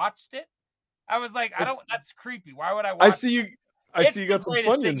never watched it. I was like, that's creepy. Why would I watch I see you got some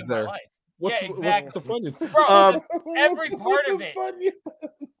Funyuns there. What's the Funyuns? Bro, every part of it.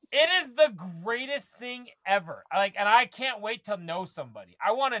 It is the greatest thing ever. And I can't wait to know somebody.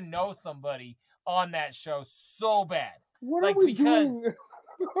 I want to know somebody on that show so bad. What are we doing?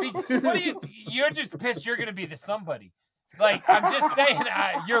 What are you're just pissed you're going to be the somebody. I'm just saying,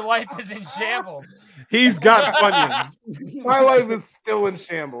 your life is in shambles. He's got Funyuns. My life is still in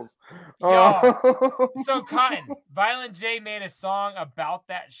shambles. So, Cotton, Violent J made a song about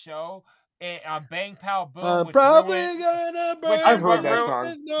that show on Bang Pow Boom. I've heard that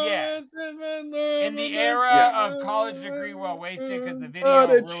song. Yeah. In the era of College Degree Well Wasted, because the video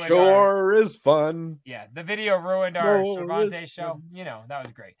it sure is fun. Yeah, the video ruined our Cervantes show. You know, that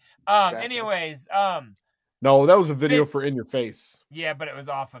was great. Anyways, no, that was a video for In Your Face. Yeah, but it was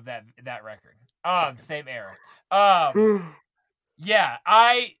off of that record. Same era. Yeah,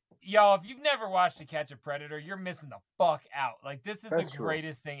 y'all, if you've never watched To Catch a Predator, you're missing the fuck out. This is the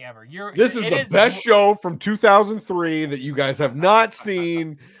greatest thing ever. This is the best show from 2003 that you guys have not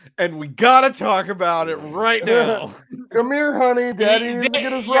seen, and we gotta talk about it right now. Come here, honey. Daddy needs to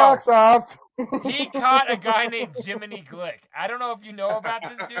get his rocks off. He caught a guy named Jiminy Glick. I don't know if you know about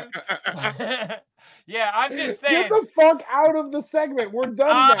this dude. Yeah, I'm just saying. Get the fuck out of the segment. We're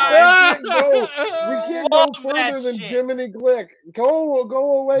done now. We can't go further than Jiminy Glick. Go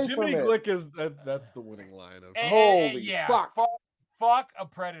away from it. Jiminy Glick is that's the winning line of. Holy fuck. Fuck a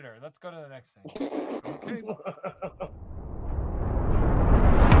predator. Let's go to the next thing. Okay.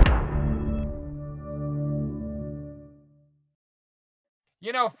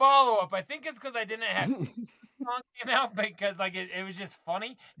 Follow up. I think it's because I didn't have song came out because it was just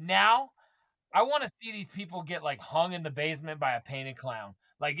funny. Now I want to see these people get hung in the basement by a painted clown.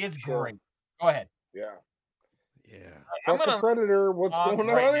 It's great. Go ahead. Yeah. I'm Fuck a predator. What's going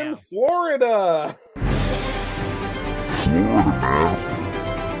on in now. Florida?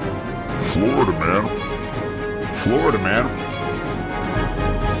 Florida man.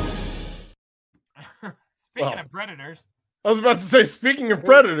 Speaking of predators. I was about to say, speaking of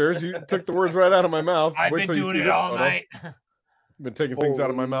predators, you took the words right out of my mouth. I've been doing it all night. I've been taking things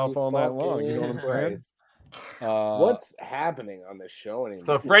out of my mouth all night long. You know what I'm saying? What's happening on this show anymore?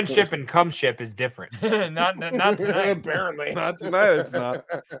 So friendship and cumship is different. not tonight. Apparently. Not tonight. It's not.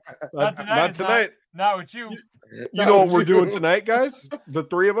 Not tonight. Not with you. You know what we're doing tonight, guys? The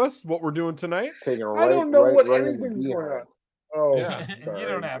three of us. What we're doing tonight? Taking I don't know what anything's going on. Oh, yeah. Sorry. You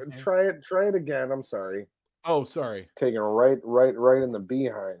don't have to. Try it again. I'm sorry. Oh, sorry. Taking right in the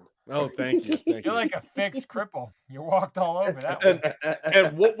behind. Oh, thank you. Thank You're you. like a fixed cripple. You walked all over that one.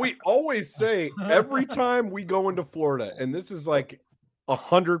 And what we always say every time we go into Florida, and this is like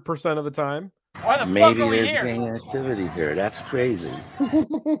 100% of the time. Why the Maybe fuck are we there's here? gang activity here. That's crazy.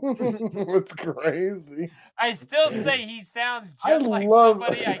 It's crazy. I still say he sounds I just like love-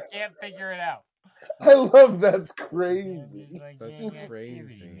 somebody. I can't figure it out. I love that's crazy. That's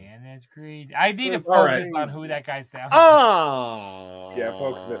crazy, man. That's crazy. I need to That's all focus right. on who that guy sounds. Oh, Yeah,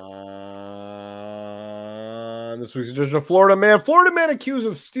 focus it. This week's edition of Florida Man. Florida man accused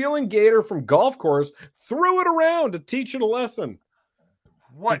of stealing gator from golf course threw it around to teach it a lesson.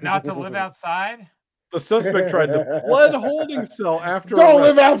 What? Not to live outside? The suspect tried to flood holding cell after Don't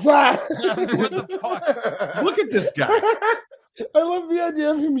arrest. live outside. What the fuck? Look at this guy. I love the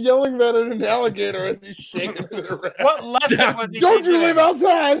idea of him yelling that at an alligator as he's shaking it around. What lesson was he Don't you teaching live him?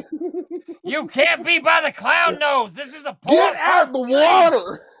 outside? You can't be by the clown nose. This is a poor Get out the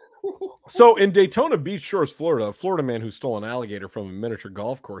water. So in Daytona Beach Shores, Florida, a Florida man who stole an alligator from a miniature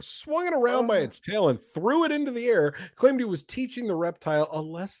golf course, swung it around by its tail and threw it into the air, claimed he was teaching the reptile a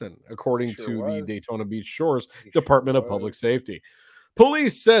lesson, according Sure to the was. Daytona Beach Shores Department of Public Safety.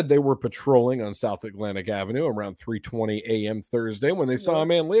 Police said they were patrolling on South Atlantic Avenue around 3:20 a.m. Thursday when they saw a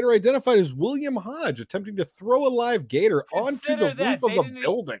man later identified as William Hodge attempting to throw a live gator onto the Consider that. roof of They a didn't e-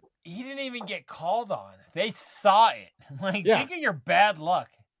 building. He didn't even get called on. They saw it. Like, Yeah. think of your bad luck.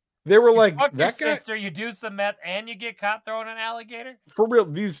 They were like, Fuck your that guy, sister, you do some meth, and you get caught throwing an alligator? for real,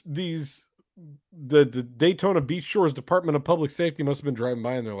 the Daytona Beach Shores Department of Public Safety must have been driving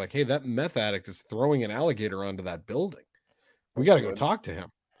by and they're like, hey, that meth addict is throwing an alligator onto that building. We got to go talk to him.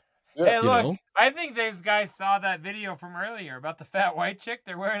 Hey, You look, know? I think those guys saw that video from earlier about the fat white chick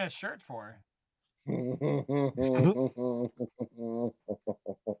they're wearing a shirt for.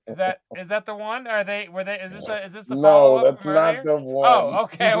 Is that the one? Is this the No, follow-up that's from not earlier? the one. Oh,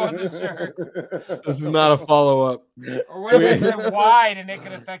 okay, I wasn't sure. This is not a follow-up. Or whether they said wide and it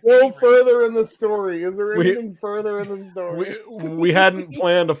could affect Go the further in the story. Is there We- anything further in the story? We hadn't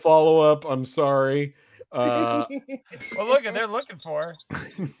planned a follow-up. I'm sorry. Well, look, they're looking for.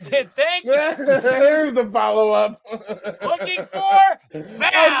 Thank you. Here's the follow-up. Looking for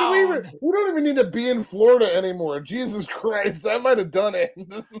found. We don't even need to be in Florida anymore. Jesus Christ, I might have done it.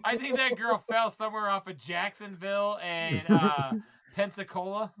 I think that girl fell somewhere off of Jacksonville and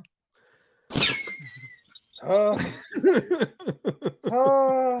Pensacola.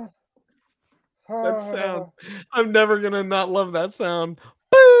 That sound. I'm never gonna not love that sound.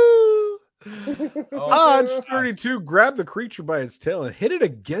 Hodge 32 grabbed the creature by its tail and hit it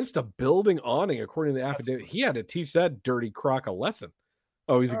against a building awning. According to the affidavit, he had to teach that dirty croc a lesson.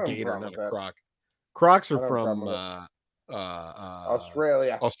 Oh, he's I a don't have a gator, problem not with a that. croc. Crocs I are don't have a from problem with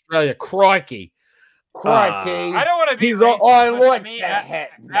Australia. Australia. Crikey. Crikey. I don't want to be He's racist, all- I but to like me, that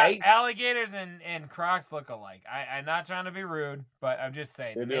hat, mate. alligators and Crocs look alike. I'm not trying to be rude, but I'm just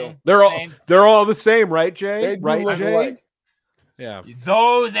saying. They to do. me, They're all the same, right, Jay? They do Right, look Jay? alike. Yeah.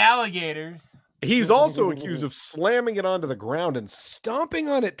 Those alligators. He's also accused of slamming it onto the ground and stomping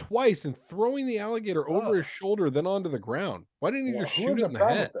on it twice and throwing the alligator over his shoulder, then onto the ground. Why didn't he just Who shoot has it a in the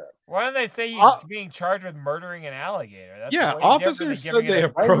problem head? with that? Why don't they say he's Uh, being charged with murdering an alligator? That's Yeah, way different than officers giving said it they a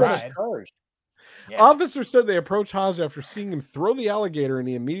approached. ride. Yeah. Officers said they approached Hodge after seeing him throw the alligator, and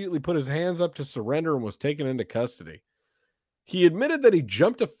he immediately put his hands up to surrender and was taken into custody. He admitted that he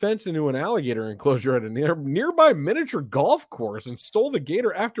jumped a fence into an alligator enclosure at a nearby miniature golf course and stole the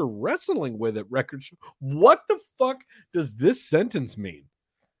gator after wrestling with it. Records. What the fuck does this sentence mean?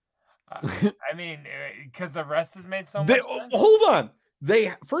 I mean, because the rest has made so much sense. Hold on.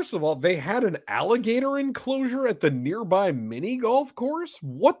 First of all, they had an alligator enclosure at the nearby mini golf course.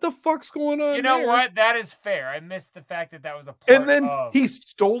 What the fuck's going on? You know there? what? That is fair. I missed the fact that was a part And then of. he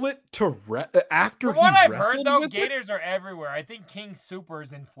stole it to after From he what I've wrestled heard, though, with it? gators are everywhere. I think King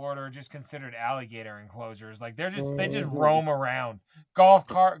Supers in Florida are just considered alligator enclosures. Like they just roam around golf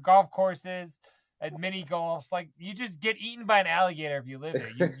courses, at mini golfs. Like you just get eaten by an alligator if you live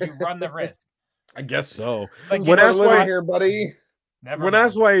there. You run the risk. I guess so. It's like When asked why here, buddy. Never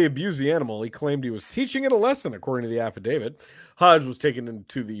asked why he abused the animal, he claimed he was teaching it a lesson, according to the affidavit. Hodge was taken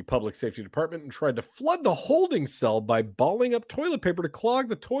into the public safety department and tried to flood the holding cell by balling up toilet paper to clog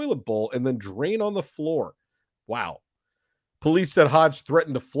the toilet bowl and then drain on the floor. Wow. Police said Hodge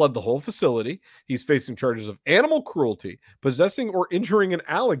threatened to flood the whole facility. He's facing charges of animal cruelty, possessing or injuring an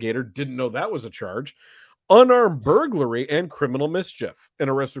alligator. Didn't know that was a charge. Unarmed burglary and criminal mischief. An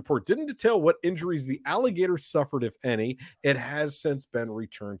arrest report didn't detail what injuries the alligator suffered, if any. It has since been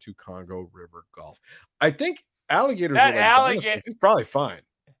returned to Congo River Golf. I think alligators That are like alligator- dinosaurs. He's probably fine.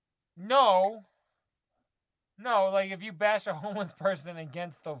 No, No, like if you bash a homeless person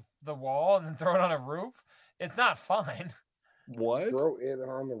against the wall and then throw it on a roof, it's not fine. What? Throw it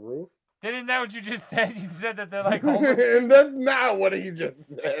on the roof? Isn't that what you just said? You said that they're like homeless. And that's not what he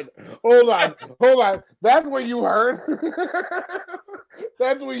just said. Hold on. That's what you heard.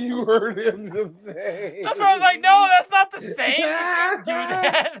 That's what you heard him just say. That's why I was like, no, that's not the same. You can't do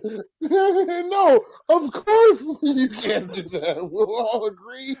that. No, of course you can't do that. We'll all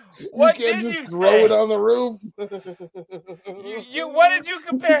agree. What you can't did just you throw say? it on the roof. You what did you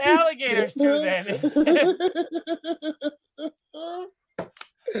compare alligators to then?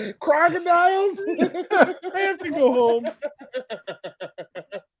 Crocodiles? I have to go home.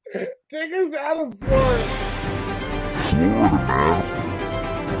 Take us out of Florida.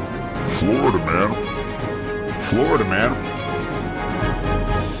 Florida, man.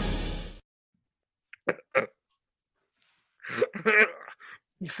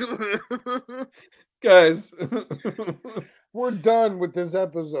 Guys, we're done with this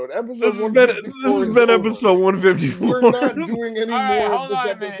episode. This has been episode 154. We're not doing any more of this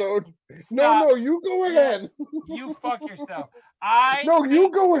episode. No, you go ahead. You fuck yourself.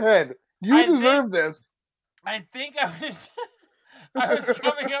 You go ahead. You deserve this. I think I was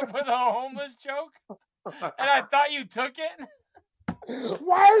coming up with a homeless joke, and I thought you took it.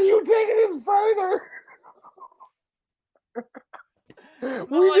 Why are you taking this further?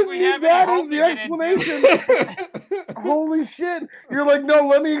 We have that as the explanation. Holy shit. You're like, no,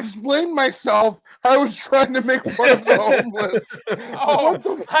 let me explain myself. I was trying to make fun of the homeless. What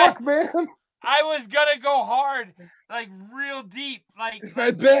the fuck, man? I was gonna go hard, like real deep. Like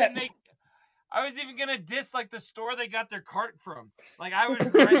I bet. I was even gonna diss like the store they got their cart from. Like I was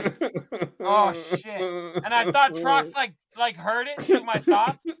ready. Oh shit. And I thought Trox like heard it, took my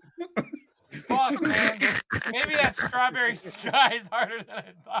thoughts. Fuck, man. Maybe that strawberry sky is harder than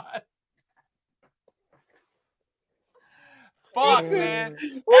I thought. Fuck, man.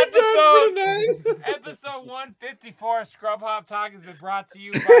 Episode 154 Scrub Hop Talk has been brought to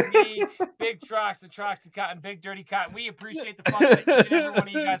you by me, Big Trox, and Troxy Cotton, Big Dirty Cotton. We appreciate the fuck out of each and every one of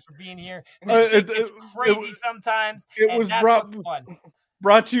you guys for being here. This shit gets crazy sometimes. It was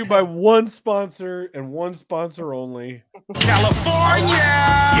brought to you by one sponsor and one sponsor only.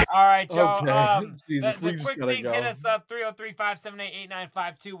 California! All right, y'all. Okay. Jesus, the quick things, hit us up,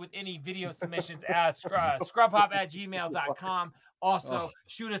 303-578-8952 with any video submissions at scrubhop@gmail.com. Also,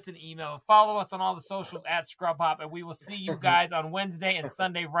 shoot us an email. Follow us on all the socials at ScrubHop, and we will see you guys on Wednesday and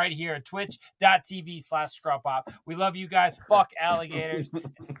Sunday right here at twitch.tv/ScrubHop. We love you guys. Fuck alligators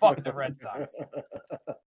and fuck the Red Sox.